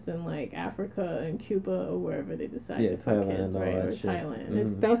kids in like Africa and Cuba or wherever they decide to fuck Thailand, kids, right? Or shit. Thailand.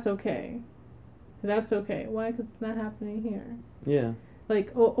 Mm-hmm. That's okay. That's okay. Why? Because it's not happening here. Yeah. Like,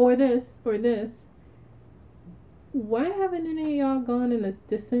 or this. Why haven't any of y'all gone and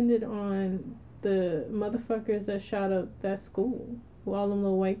descended on the motherfuckers that shot up that school? All them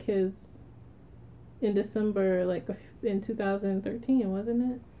little white kids in December, like in 2013,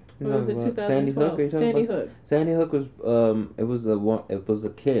 wasn't it? Or was it 2012? Sandy Hook. Sandy Hook was it was a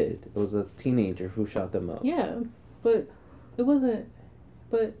kid. It was a teenager who shot them up. Yeah, but it wasn't.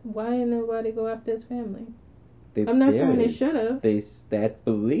 But why didn't nobody go after his family? I'm not saying they should have. They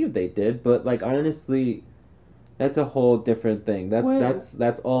believe they did, but like honestly, That's a whole different thing.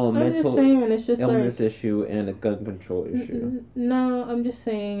 That's all a mental it's just illness issue and a gun control issue. No, I'm just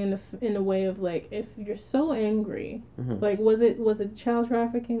saying in a way of like, if you're so angry, like was it child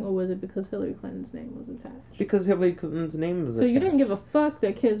trafficking, or was it because Hillary Clinton's name was attached? Because Hillary Clinton's name was attached. So you didn't give a fuck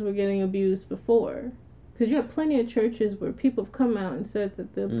that kids were getting abused before. Because you have plenty of churches where people have come out and said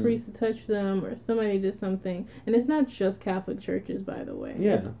that the priest had touched them or somebody did something. And it's not just Catholic churches, by the way.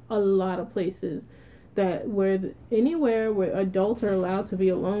 Yeah. It's a lot of places that anywhere where adults are allowed to be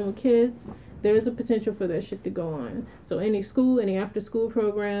alone with kids, there is a potential for that shit to go on. So any school, any after school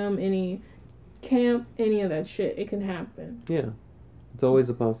program, any camp, any of that shit, it can happen. Yeah. It's always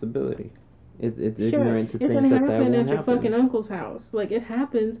a possibility. It's ignorant to think that that won't happen at your fucking uncle's house. Like, it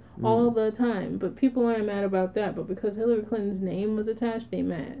happens all the time. But people aren't mad about that. But because Hillary Clinton's name was attached, they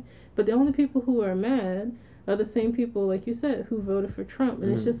mad. But the only people who are mad are the same people, like you said, who voted for Trump.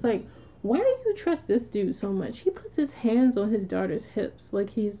 And it's just like, why do you trust this dude so much? He puts his hands on his daughter's hips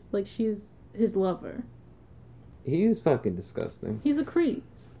like she's his lover. He's fucking disgusting. He's a creep.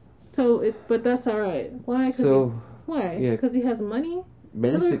 But that's alright. Why? Why? Yeah. Because he has money?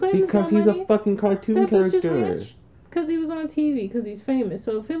 Because he's a fucking cartoon character. Because he was on TV, because he's famous.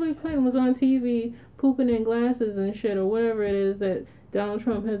 So if Hillary Clinton was on TV pooping in glasses and shit, or whatever it is that Donald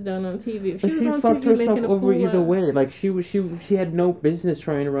Trump has done on TV, if she fucked herself over either way. Like, she had no business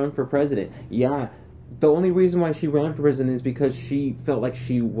trying to run for president. Yeah, the only reason why she ran for president is because she felt like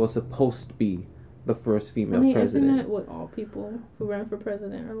she was supposed to be the first female president. Isn't that what all people who ran for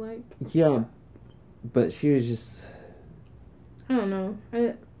president are like? Yeah, but she was just... I don't know.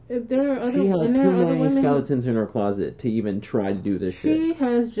 If there are other, she had too many skeletons in her closet to even try to do this shit. She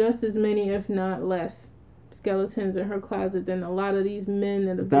has just as many, if not less, skeletons in her closet than a lot of these men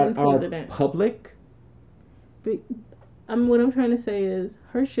that have been president. Are public? But, what I'm trying to say is,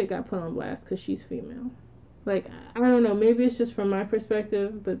 her shit got put on blast because she's female. Like, I don't know, maybe it's just from my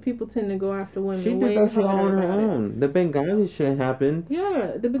perspective, but people tend to go after women. She did that shit all on her own. The Benghazi shit happened.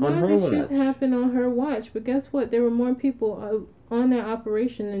 Yeah, the Benghazi shit happened on her watch. But guess what? There were more people on that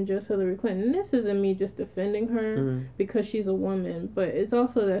operation than just Hillary Clinton. And this isn't me just defending her because she's a woman, but it's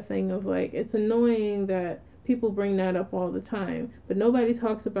also that thing of like, it's annoying that people bring that up all the time, but nobody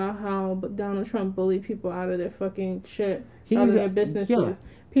talks about how Donald Trump bullied people out of their fucking shit, out of their businesses. Yeah.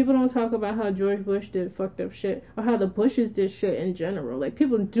 People don't talk about how George Bush did fucked up shit, or how the Bushes did shit in general. Like,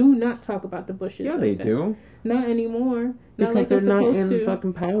 people do not talk about the Bushes. Yeah, they do. Not anymore. Because like they're not in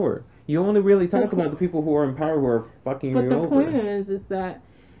fucking power. You only really talk about the people who are in power who are fucking you over. But the point is that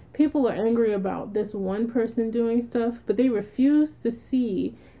people are angry about this one person doing stuff, but they refuse to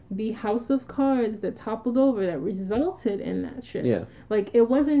see the house of cards that toppled over that resulted in that shit. Yeah. Like, it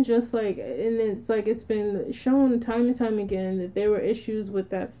wasn't just like, and it's like, it's been shown time and time again that there were issues with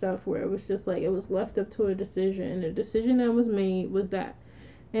that stuff where it was just like, it was left up to a decision, and the decision that was made was that.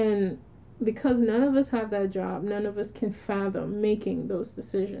 And because none of us have that job, none of us can fathom making those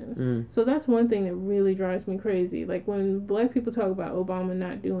decisions. So that's one thing that really drives me crazy. Like, when black people talk about Obama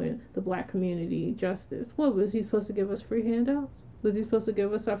not doing the black community justice, what was he supposed to give us free handouts? Was he supposed to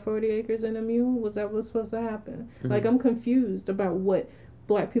give us our 40 acres and a mule? Was that what's supposed to happen? Like, I'm confused about what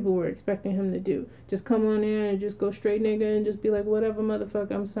black people were expecting him to do. Just come on in and just go straight nigga and just be like, whatever,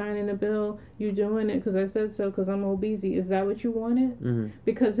 motherfucker, I'm signing a bill. You doing it because I said so, because I'm obese. Is that what you wanted?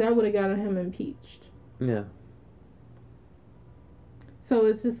 Because that would have gotten him impeached. Yeah. So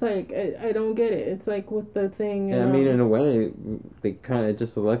it's just like, I don't get it. It's like with the thing. Yeah, I mean, in a way, they kind of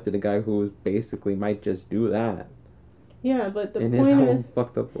just elected a guy who basically might just do that. Yeah, but the in point his is, own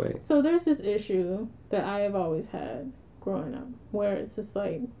fucked up way. So there's this issue that I have always had growing up, where it's just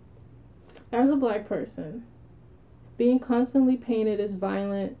like, as a black person, being constantly painted as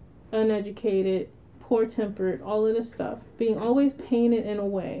violent, uneducated, poor-tempered, all of this stuff, being always painted in a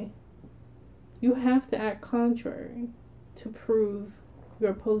way, you have to act contrary to prove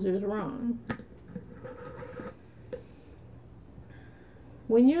your opposers wrong.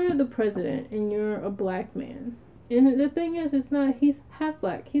 When you're the president and you're a black man, and the thing is, it's not, he's half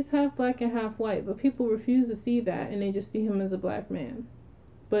black. He's half black and half white, but people refuse to see that, and they just see him as a black man.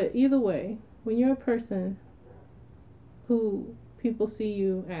 But either way, when you're a person who people see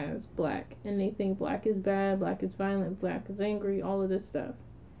you as black, and they think black is bad, black is violent, black is angry, all of this stuff,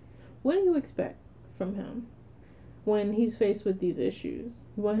 what do you expect from him when he's faced with these issues?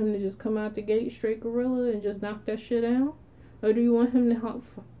 You want him to just come out the gate straight gorilla and just knock that shit out? Or do you want him to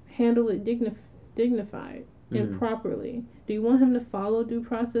handle it dignified and properly? Do you want him to follow due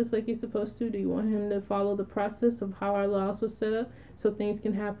process like he's supposed to? Do you want him to follow the process of how our laws were set up so things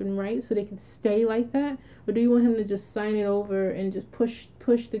can happen right, so they can stay like that? Or do you want him to just sign it over and just push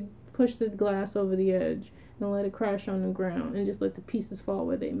the glass over the edge and let it crash on the ground and just let the pieces fall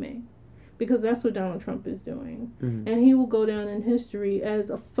where they may. Because that's what Donald Trump is doing. Mm-hmm. And he will go down in history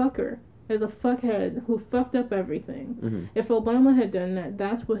as a fucker, as a fuckhead who fucked up everything. Mm-hmm. If Obama had done that,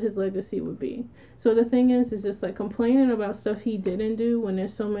 that's what his legacy would be. So the thing is just like complaining about stuff he didn't do when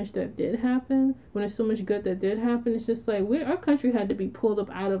there's so much that did happen, when there's so much good that did happen. It's just like our country had to be pulled up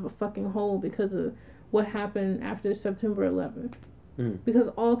out of a fucking hole because of what happened after September 11th. Mm-hmm. Because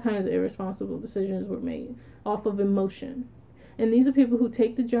all kinds of irresponsible decisions were made off of emotion. And these are people who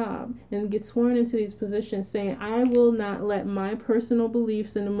take the job and get sworn into these positions saying, I will not let my personal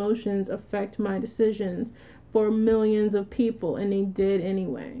beliefs and emotions affect my decisions for millions of people. And they did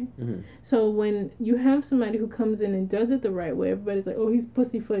anyway. Mm-hmm. So when you have somebody who comes in and does it the right way, everybody's like, oh, he's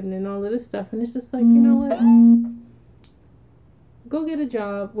pussyfooting and all of this stuff. And it's just like, you know what? Go get a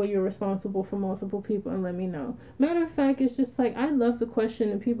job where you're responsible for multiple people and let me know. Matter of fact, it's just like, I love the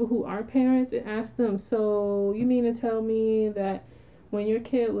question of people who are parents and ask them, so you mean to tell me that when your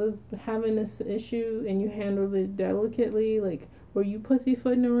kid was having this issue and you handled it delicately, like, were you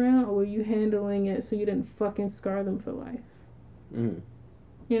pussyfooting around or were you handling it so you didn't fucking scar them for life? Mm-hmm.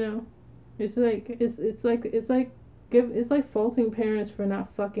 You know? It's like faulting parents for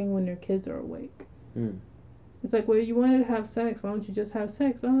not fucking when their kids are awake. Mm-hmm. It's like, well, you wanted to have sex. Why don't you just have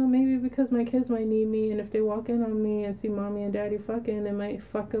sex? Oh, maybe because my kids might need me, and if they walk in on me and see mommy and daddy fucking, it might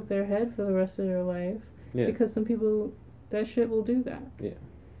fuck up their head for the rest of their life. Yeah. Because some people, that shit will do that. Yeah.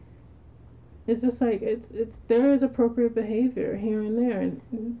 It's just like, there is appropriate behavior here and there. And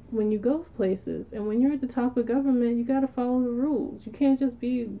when you go places, and when you're at the top of government, you gotta follow the rules. You can't just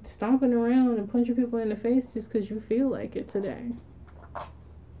be stomping around and punching people in the face just because you feel like it today.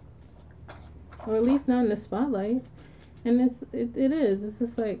 Or at least not in the spotlight. And it is. It's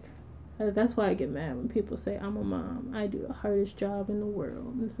just like, that's why I get mad when people say, I'm a mom. I do the hardest job in the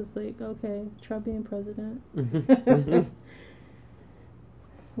world. It's just like, okay, try being president.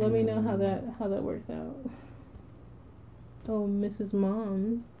 Let me know how that works out. Oh, Mrs.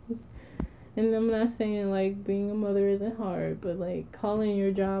 Mom. And I'm not saying, like, being a mother isn't hard, but, like, calling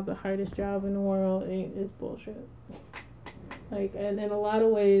your job the hardest job in the world is bullshit. Like, and in a lot of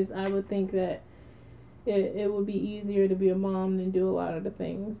ways, I would think that it would be easier to be a mom than do a lot of the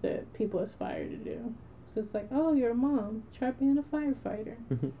things that people aspire to do. So it's like, oh, you're a mom. Try being a firefighter.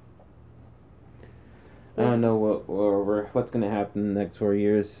 I don't know what's gonna happen in the next 4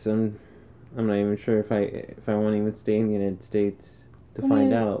 years. I'm not even sure if I want to even stay in the United States to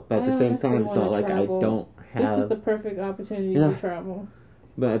find out. But at the same time, it's not like travel. I don't have. This is the perfect opportunity to travel.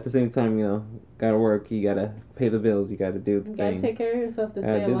 But at the same time, you know, gotta work. You gotta pay the bills. You gotta do the thing. You gotta take care of yourself to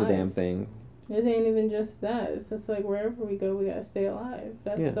stay alive. Do the damn thing. It ain't even just that. It's just like wherever we go, we gotta stay alive.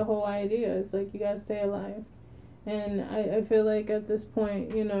 That's the whole idea. It's like you gotta stay alive. And I feel like at this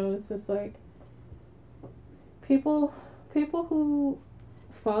point, you know, it's just like people who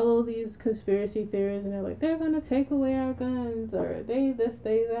follow these conspiracy theories and they're like, they're gonna take away our guns or they this,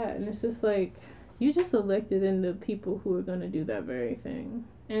 they that. And it's just like, you just elected in the people who are gonna do that very thing.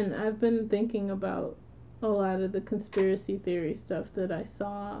 And I've been thinking about a lot of the conspiracy theory stuff that I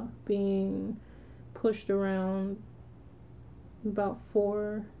saw being pushed around about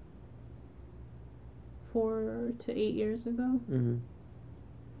 4 to 8 years ago. Mm-hmm.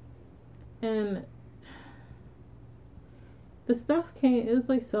 And the stuff it was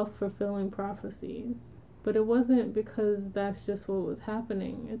like self-fulfilling prophecies. But it wasn't because that's just what was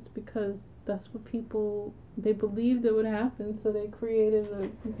happening. It's because that's what people, they believed it would happen, so they created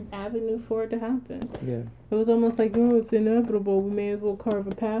an avenue for it to happen. Yeah. It was almost like, oh, it's inevitable. We may as well carve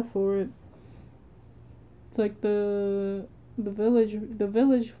a path for it. It's like the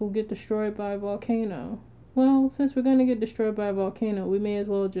village will get destroyed by a volcano. Well, since we're going to get destroyed by a volcano, we may as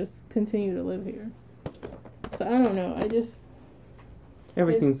well just continue to live here. So I don't know.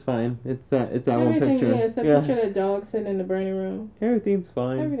 Everything's fine. It's that one picture. Yeah, it's that picture of that dog sitting in the burning room. Everything's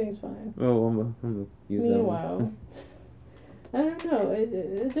fine. Everything's fine. Oh, I'm gonna use Meanwhile, I don't know.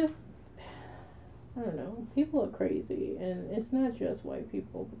 It just, I don't know. People are crazy, and it's not just white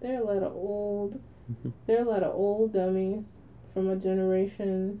people, but there are a lot of old dummies from a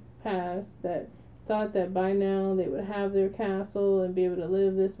generation past that thought that by now they would have their castle and be able to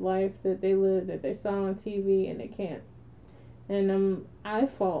live this life that they saw on TV, and they can't. And I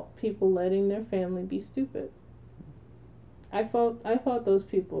fault people letting their family be stupid. I fault those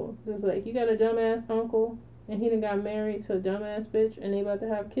people. Just like, you got a dumbass uncle and he done got married to a dumbass bitch and they about to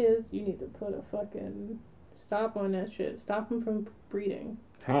have kids, you need to put a fucking stop on that shit. Stop them from breeding.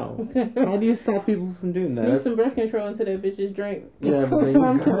 How? How do you stop people from doing that? Sneak some birth control into their bitch's drink. Yeah, but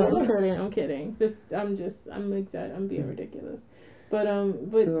I'm kidding. I'm kidding. I'm being ridiculous. But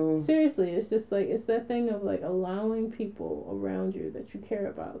So, seriously, it's just like it's that thing of like allowing people around you that you care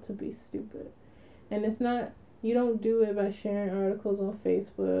about to be stupid, and it's not. You don't do it by sharing articles on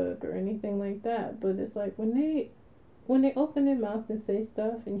Facebook or anything like that. But it's like when they open their mouth and say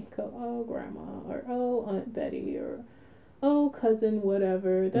stuff, and you go, "Oh, grandma," or "Oh, Aunt Betty," or "Oh, cousin,"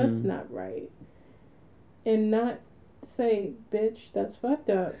 whatever. That's not right, and not say, "Bitch, that's fucked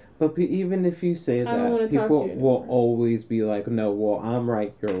up." but even if you say I don't want that, to talk to people you will anymore. always be like, "No, well, I'm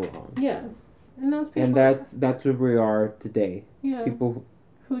right, you're wrong." Yeah, and those people. And that's where we are today. Yeah. People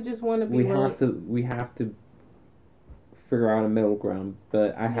Who just want to be we right. have to figure out a middle ground,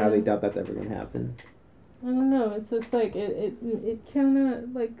 but I highly doubt that's ever gonna happen. I don't know. It's just like it kind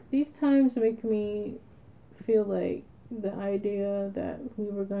of like these times make me feel like the idea that we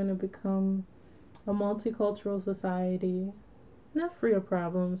were going to become a multicultural society, not free of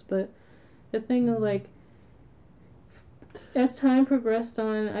problems, but the thing of like as time progressed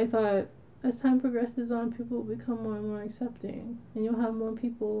on, I thought as time progresses on, people will become more and more accepting, and you'll have more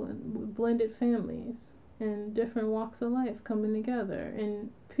people and blended families and different walks of life coming together,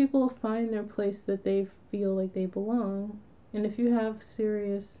 and people find their place that they feel like they belong. And if you have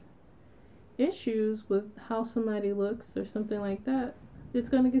serious issues with how somebody looks or something like that, it's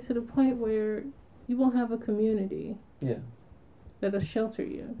going to get to the point where you won't have a community that'll shelter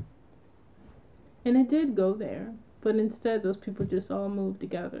you. And it did go there. But instead, those people just all moved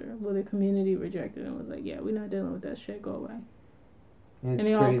together. Well, the community rejected and was like, yeah, we're not dealing with that shit. Go away. And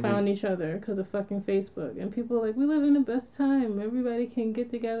they all found each other because of fucking Facebook. And people are like, we live in the best time. Everybody can get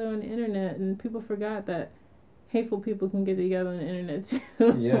together on the internet. And people forgot that hateful people can get together on the internet too.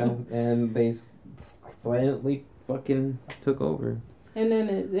 Yeah, and they silently fucking took over. And then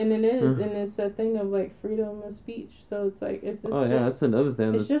and it's that thing of like freedom of speech. So it's like it's just, that's another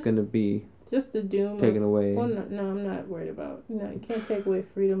thing that's gonna be just the doom taken away. Well, no, I'm not worried about. No, you can't take away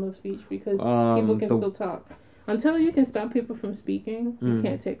freedom of speech because people can still talk. Until you can stop people from speaking, you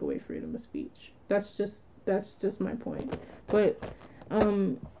can't take away freedom of speech. That's just my point. But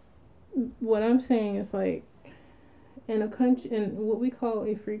what I'm saying is like in a country, in what we call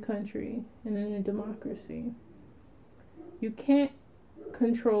a free country and in a democracy, you can't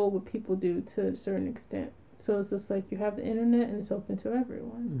control what people do to a certain extent. So it's just like you have the internet and it's open to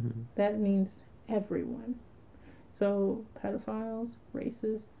everyone. That means everyone. So pedophiles,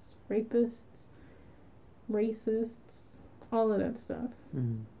 racists, rapists, all of that stuff.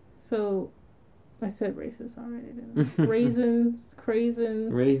 So I said racist already, didn't I? Raisins,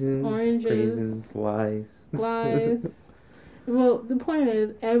 oranges, lies. Well, the point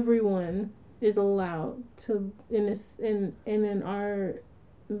is everyone is allowed to in our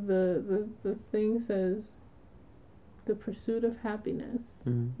the thing says the pursuit of happiness,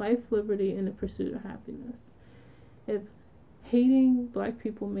 life, liberty, and the pursuit of happiness. If hating black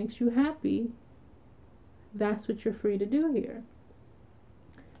people makes you happy, that's what you're free to do here.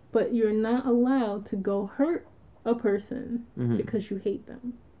 But you're not allowed to go hurt a person because you hate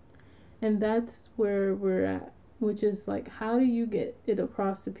them. And that's where we're at, which is like, how do you get it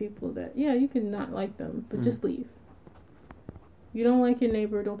across to people that, yeah, you can not like them, but just leave. You don't like your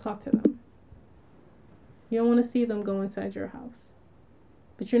neighbor, don't talk to them. You don't want to see them go inside your house.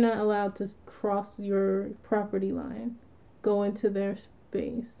 But you're not allowed to cross your property line, go into their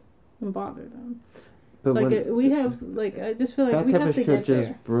space, and bother them. But like I just feel like we have to get there. That type of shit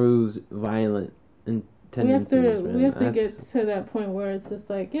just brews violent tendencies. We have to get to that point where it's just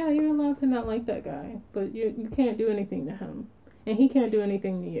like, yeah, you're allowed to not like that guy, but you can't do anything to him, and he can't do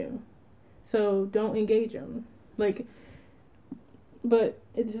anything to you. So don't engage him. Like, but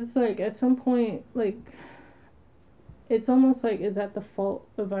it's just like at some point, like, it's almost like is at the fault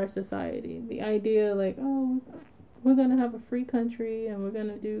of our society. The idea, like, oh, we're gonna have a free country and we're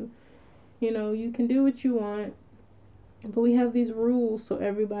gonna do, you can do what you want, but we have these rules so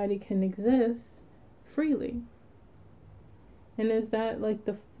everybody can exist freely. And is that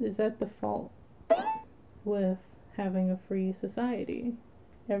the fault with having a free society?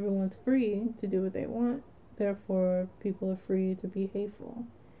 Everyone's free to do what they want. Therefore, people are free to be hateful,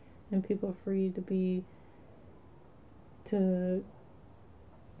 and people are free to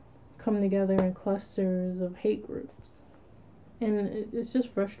come together in clusters of hate groups, and it's just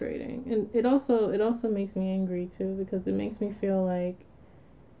frustrating. And it also makes me angry too, because it makes me feel like,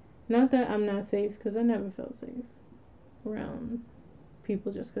 not that I'm not safe, because I never felt safe around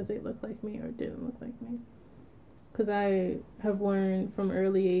people just because they look like me or didn't look like me. Because I have learned from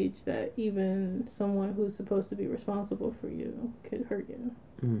early age that even someone who's supposed to be responsible for you could hurt you.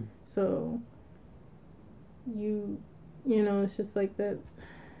 So it's just like that.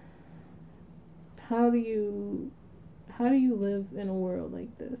 How do you how do you live in a world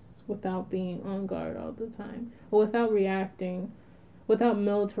like this without being on guard all the time, or without reacting, without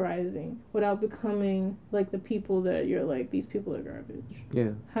militarizing, without becoming like the people that you're like, these people are garbage?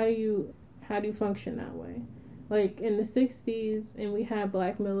 Yeah. How do you function that way? Like in the 60s, and we had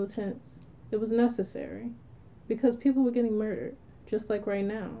black militants, it was necessary because people were getting murdered, just like right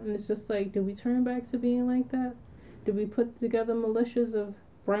now. And it's just like, do we turn back to being like that? Do we put together militias of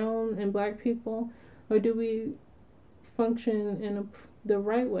brown and black people, or do we function in the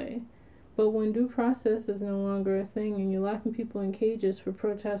right way? But when due process is no longer a thing, and you're locking people in cages for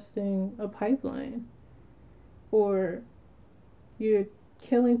protesting a pipeline, or you're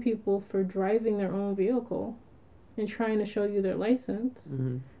killing people for driving their own vehicle and trying to show you their license,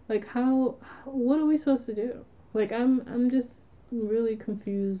 like what are we supposed to do? Like I'm just really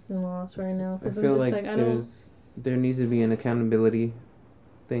confused and lost right now, because I feel like there needs to be an accountability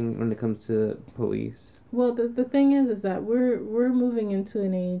thing when it comes to police. Well, the thing is that we're moving into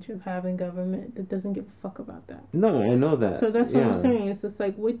an age of having government that doesn't give a fuck about that. No, I know that. So that's what I'm saying. It's just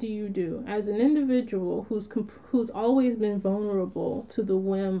like, what do you do as an individual who's always been vulnerable to the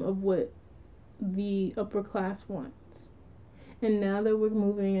whim of what the upper class wants, and now that we're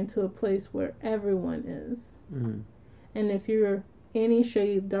moving into a place where everyone is, and if you're any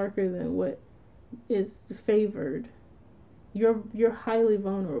shade darker than what is favored, you're highly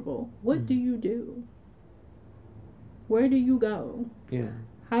vulnerable. What do you do? Where do you go? Yeah.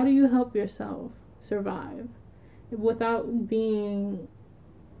 How do you help yourself survive without being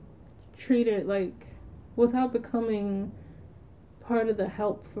treated like, without becoming part of the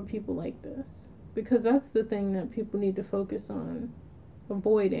help for people like this? Because that's the thing that people need to focus on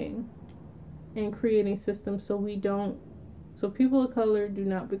avoiding, and creating systems so people of color do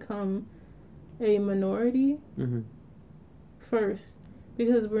not become a minority first,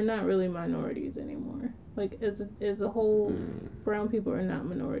 because we're not really minorities anymore. Like, as a whole, brown people are not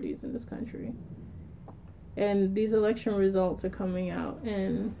minorities in this country. And these election results are coming out,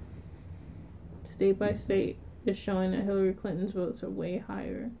 and state by state is showing that Hillary Clinton's votes are way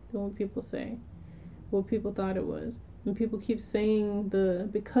higher than what people say, what people thought it was. And people keep saying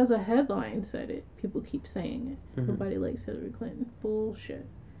because a headline said it, people keep saying it. Nobody likes Hillary Clinton. Bullshit.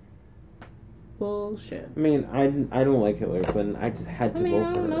 I mean, I don't like Hillary Clinton. I just had to vote for her.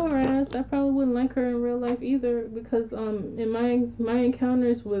 I don't know her. I probably wouldn't like her in real life either, because in my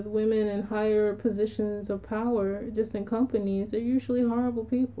encounters with women in higher positions of power, just in companies, they're usually horrible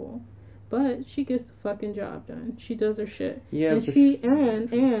people. But she gets the fucking job done. She does her shit. Yeah,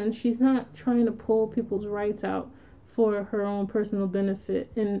 and she's not trying to pull people's rights out for her own personal benefit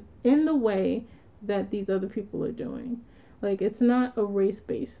in the way that these other people are doing. Like, it's not a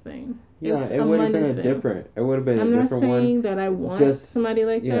race-based thing. Yeah, it would have been a different one. I'm not saying that I want somebody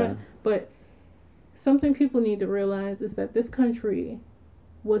like that, but something people need to realize is that this country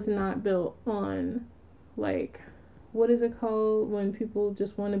was not built on, like, what is it called when people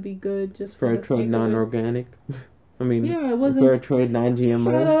just want to be good just for fair trade, non-organic? I mean, yeah, it wasn't fair trade,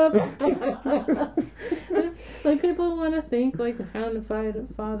 non-GMO. Shut up. Like, people want to think like the founding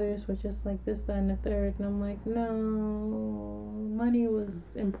fathers were just like this, that, and the third, and I'm like, no, money was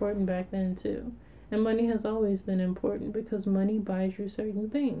important back then too, and money has always been important because money buys you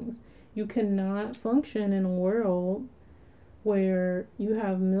certain things. You cannot function in a world where you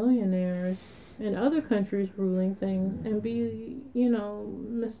have millionaires in other countries ruling things and be,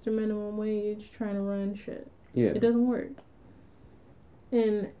 Mr. Minimum Wage trying to run shit. Yeah, it doesn't work.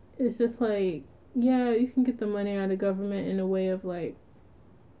 And it's just like, yeah, you can get the money out of government in a way of, like,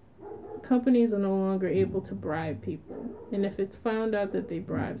 companies are no longer able to bribe people. And if it's found out that they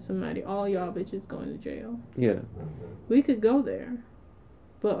bribed somebody, all y'all bitches going to jail. Yeah. We could go there,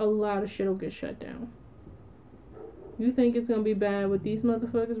 but a lot of shit will get shut down. You think it's going to be bad with these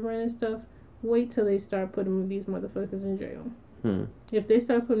motherfuckers running stuff? Wait till they start putting these motherfuckers in jail. If they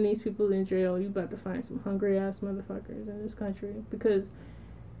start putting these people in jail, you about to find some hungry ass motherfuckers in this country, because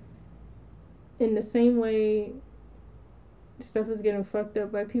in the same way stuff is getting fucked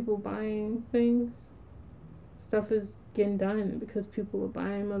up by people buying things, stuff is getting done because people are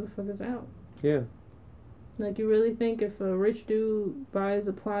buying motherfuckers out. Yeah. Like, you really think if a rich dude buys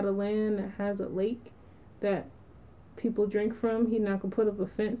a plot of land that has a lake that people drink from, he's not gonna put up a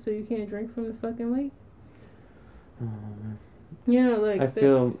fence so you can't drink from the fucking lake?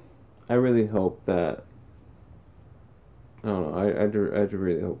 I really hope that, I don't know, I do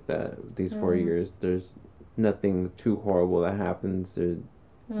really hope that these 4 years there's nothing too horrible that happens.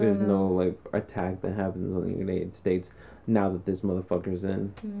 There's no, like, attack that happens on the United States now that this motherfucker's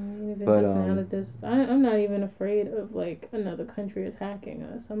in. I'm not even afraid of, like, another country attacking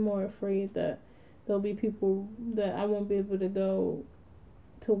us. I'm more afraid that there'll be people that I won't be able to go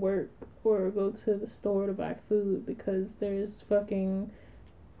to work or go to the store to buy food because there's fucking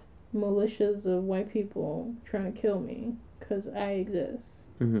militias of white people trying to kill me because I exist.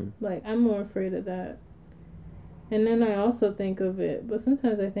 Mm-hmm. Like, I'm more afraid of that. And then I also think of it, but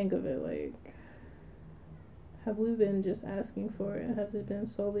sometimes I think of it like, have we been just asking for it? Has it been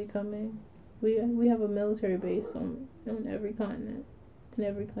slowly coming? We have a military base on every continent, in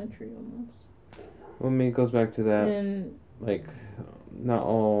every country almost. Well, I mean, it goes back to that. And like, not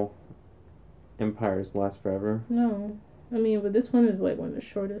all empires last forever. no, I mean, but this one is like one of the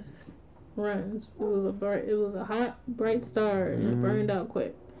shortest runs. It was a hot, bright star, and it burned out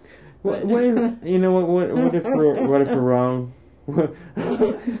quick. What if, you know what if we're wrong? I'm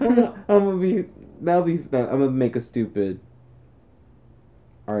gonna make a stupid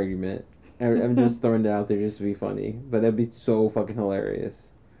argument. I'm just throwing it out there just to be funny, but that'd be so fucking hilarious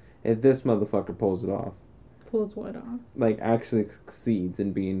if this motherfucker pulls it off. Pulls what off? Like, actually succeeds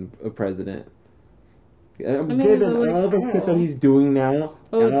in being a president. Given all the shit that he's doing now,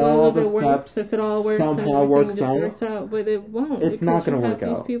 if all all the it works, if it all works, somehow and works just out, works out, but it won't. It's not gonna work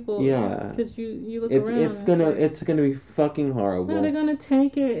out. People, yeah, because you look around. It's gonna be fucking horrible. No, they're gonna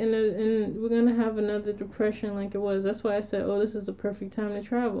tank it, and we're gonna have another depression like it was. That's why I said, this is a perfect time to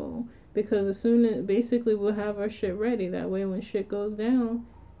travel, because as soon as basically we'll have our shit ready. That way, when shit goes down,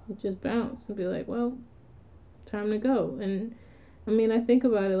 it just bounce and be like, well, time to go. And I mean, I think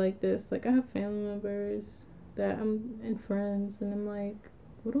about it like this: like, I have family members that and friends, and I'm like,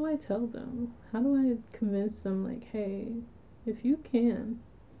 what do I tell them? How do I convince them, like, hey, if you can,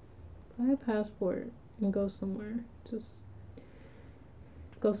 buy a passport and go somewhere. Just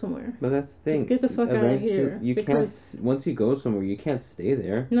go somewhere. But that's the thing. Just get the fuck out of here. You can't, once you go somewhere, you can't stay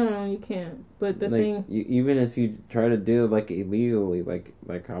there. No, you can't. But the thing... even if you try to do it, like, illegally, like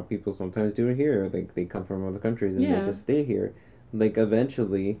how people sometimes do it here, like, they come from other countries and they just stay here. Like,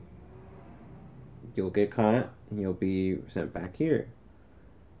 eventually, you'll get caught and you'll be sent back here.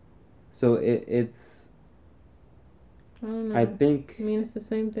 So it's... I don't know. I think... I mean, it's the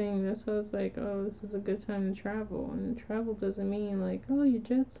same thing. That's why I was like, this is a good time to travel. And travel doesn't mean like, you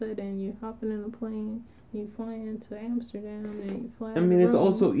jet setting, you hopping in a plane, you flying to Amsterdam, and you fly. I mean, it's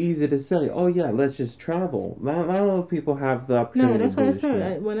also easy to say, let's just travel. Not a lot of people have the opportunity. No, that's what I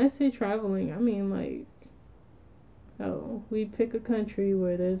said. When I say traveling, I mean like, we pick a country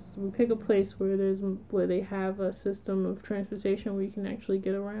we pick a place where they have a system of transportation where you can actually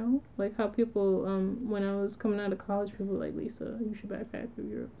get around. Like how people, when I was coming out of college, people were like, Lisa, you should backpack through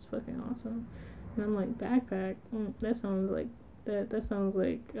Europe. It's fucking awesome. And I'm like, backpack? That sounds like, that sounds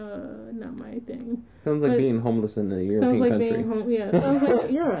like, not my thing. Sounds like being homeless in a European country. Sounds like being homeless, yeah. Sounds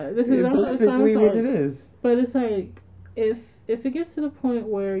like, this is basically what it is. But it's like, if it gets to the point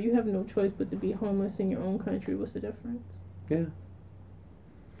where you have no choice but to be homeless in your own country, what's the difference? Yeah.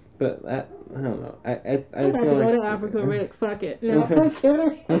 But I don't know. I feel like to go to Africa, Rick. Fuck it. No, I'm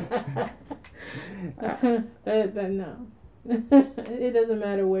kidding. No. It doesn't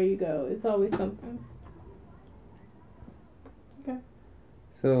matter where you go. It's always something. Okay.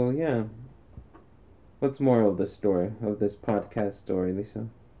 So yeah. What's the moral of this story, of this podcast story, Lisa?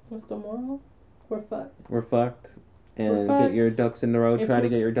 What's the moral? We're fucked. We're fucked. And get your ducks in a row. Try to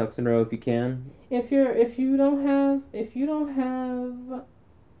get your ducks in a row if you can. If you don't have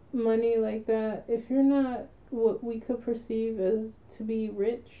money like that, if you're not what we could perceive as to be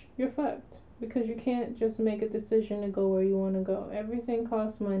rich, you're fucked. Because you can't just make a decision to go where you want to go. Everything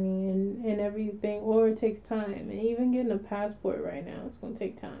costs money and everything, or it takes time. And even getting a passport right now, it's going to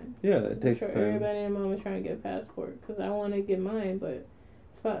take time. Yeah, it takes time. Everybody and mom is trying to get a passport because I want to get mine, but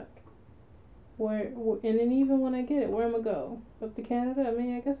fuck. And then even when I get it, where am I going to go? Up to Canada? I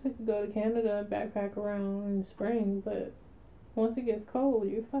mean, I guess I could go to Canada and backpack around in the spring, but once it gets cold,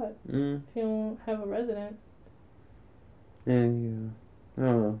 you're fucked. If you don't have a residence. And I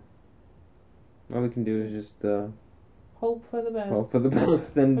don't know. All we can do is just hope for the best. Hope for the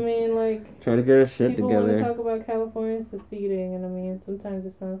best, and I mean, like, try to get our shit people together. People want to talk about California seceding, and I mean, sometimes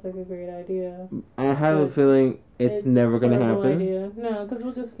it sounds like a great idea. I have a feeling it's never going to happen. Idea. No, because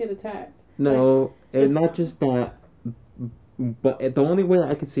we'll just get attacked. No, and not just that, but the only way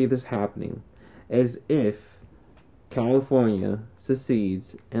I could see this happening is if California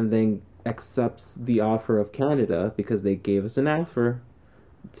secedes and then accepts the offer of Canada because they gave us an offer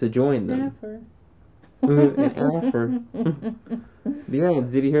to join them. An offer. Yeah,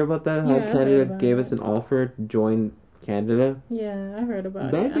 did you hear about that? How Canada gave us an offer to join Canada? Yeah, I heard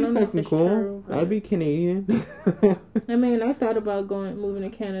about That'd it. That'd be fucking cool. True, I'd be Canadian. I mean, I thought about moving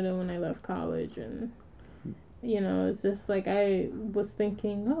to Canada when I left college, and it's just like I was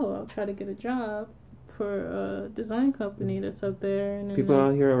thinking, oh, I'll try to get a job for a design company that's up there, and then People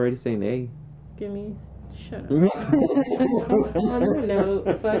out here already saying, "Hey, give me shut up." On that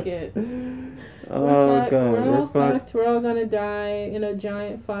note, fuck it. Oh God, we're all fucked. We're all gonna die in a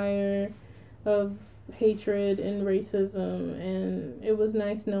giant fire of hatred and racism. And it was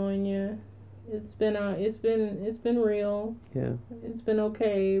nice knowing you. It's been real. Yeah. It's been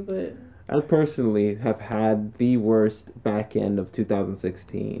okay, but I personally have had the worst back end of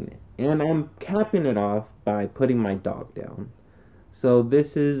 2016, and I'm capping it off by putting my dog down. So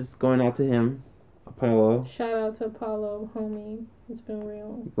this is going out to him, Apollo. Shout out to Apollo, homie. It's been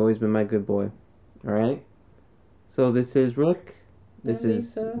real. You've always been my good boy. All right. So this is Rick. This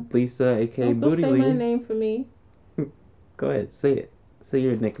is Lisa, aka Booty Lee. Don't say my name for me. Go ahead, say it. Say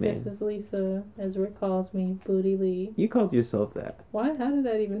your nickname. This is Lisa, as Rick calls me, Booty Lee. You called yourself that. Why? How did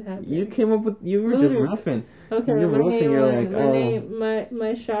that even happen? You came up with. You were just riffing. Okay, you were riffing. You're like,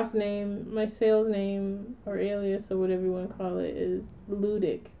 my shop name, my sales name or alias or whatever you want to call it is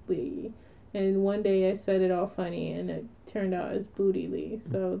Ludic Lee. And one day I said it all funny, and it turned out as Booty Lee.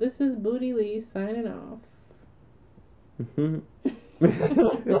 So this is Booty Lee signing off.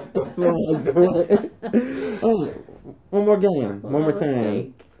 That's what I'm doing. Oh, one more game. One more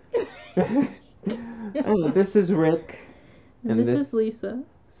time. Oh, this is Rick. And this is Lisa.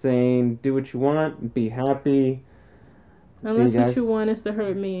 Saying, do what you want, be happy. Unless what you want is to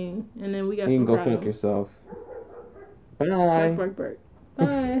hurt me. And then we got some You can go problems. fuck yourself. Bye. Bark.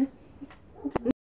 Bye.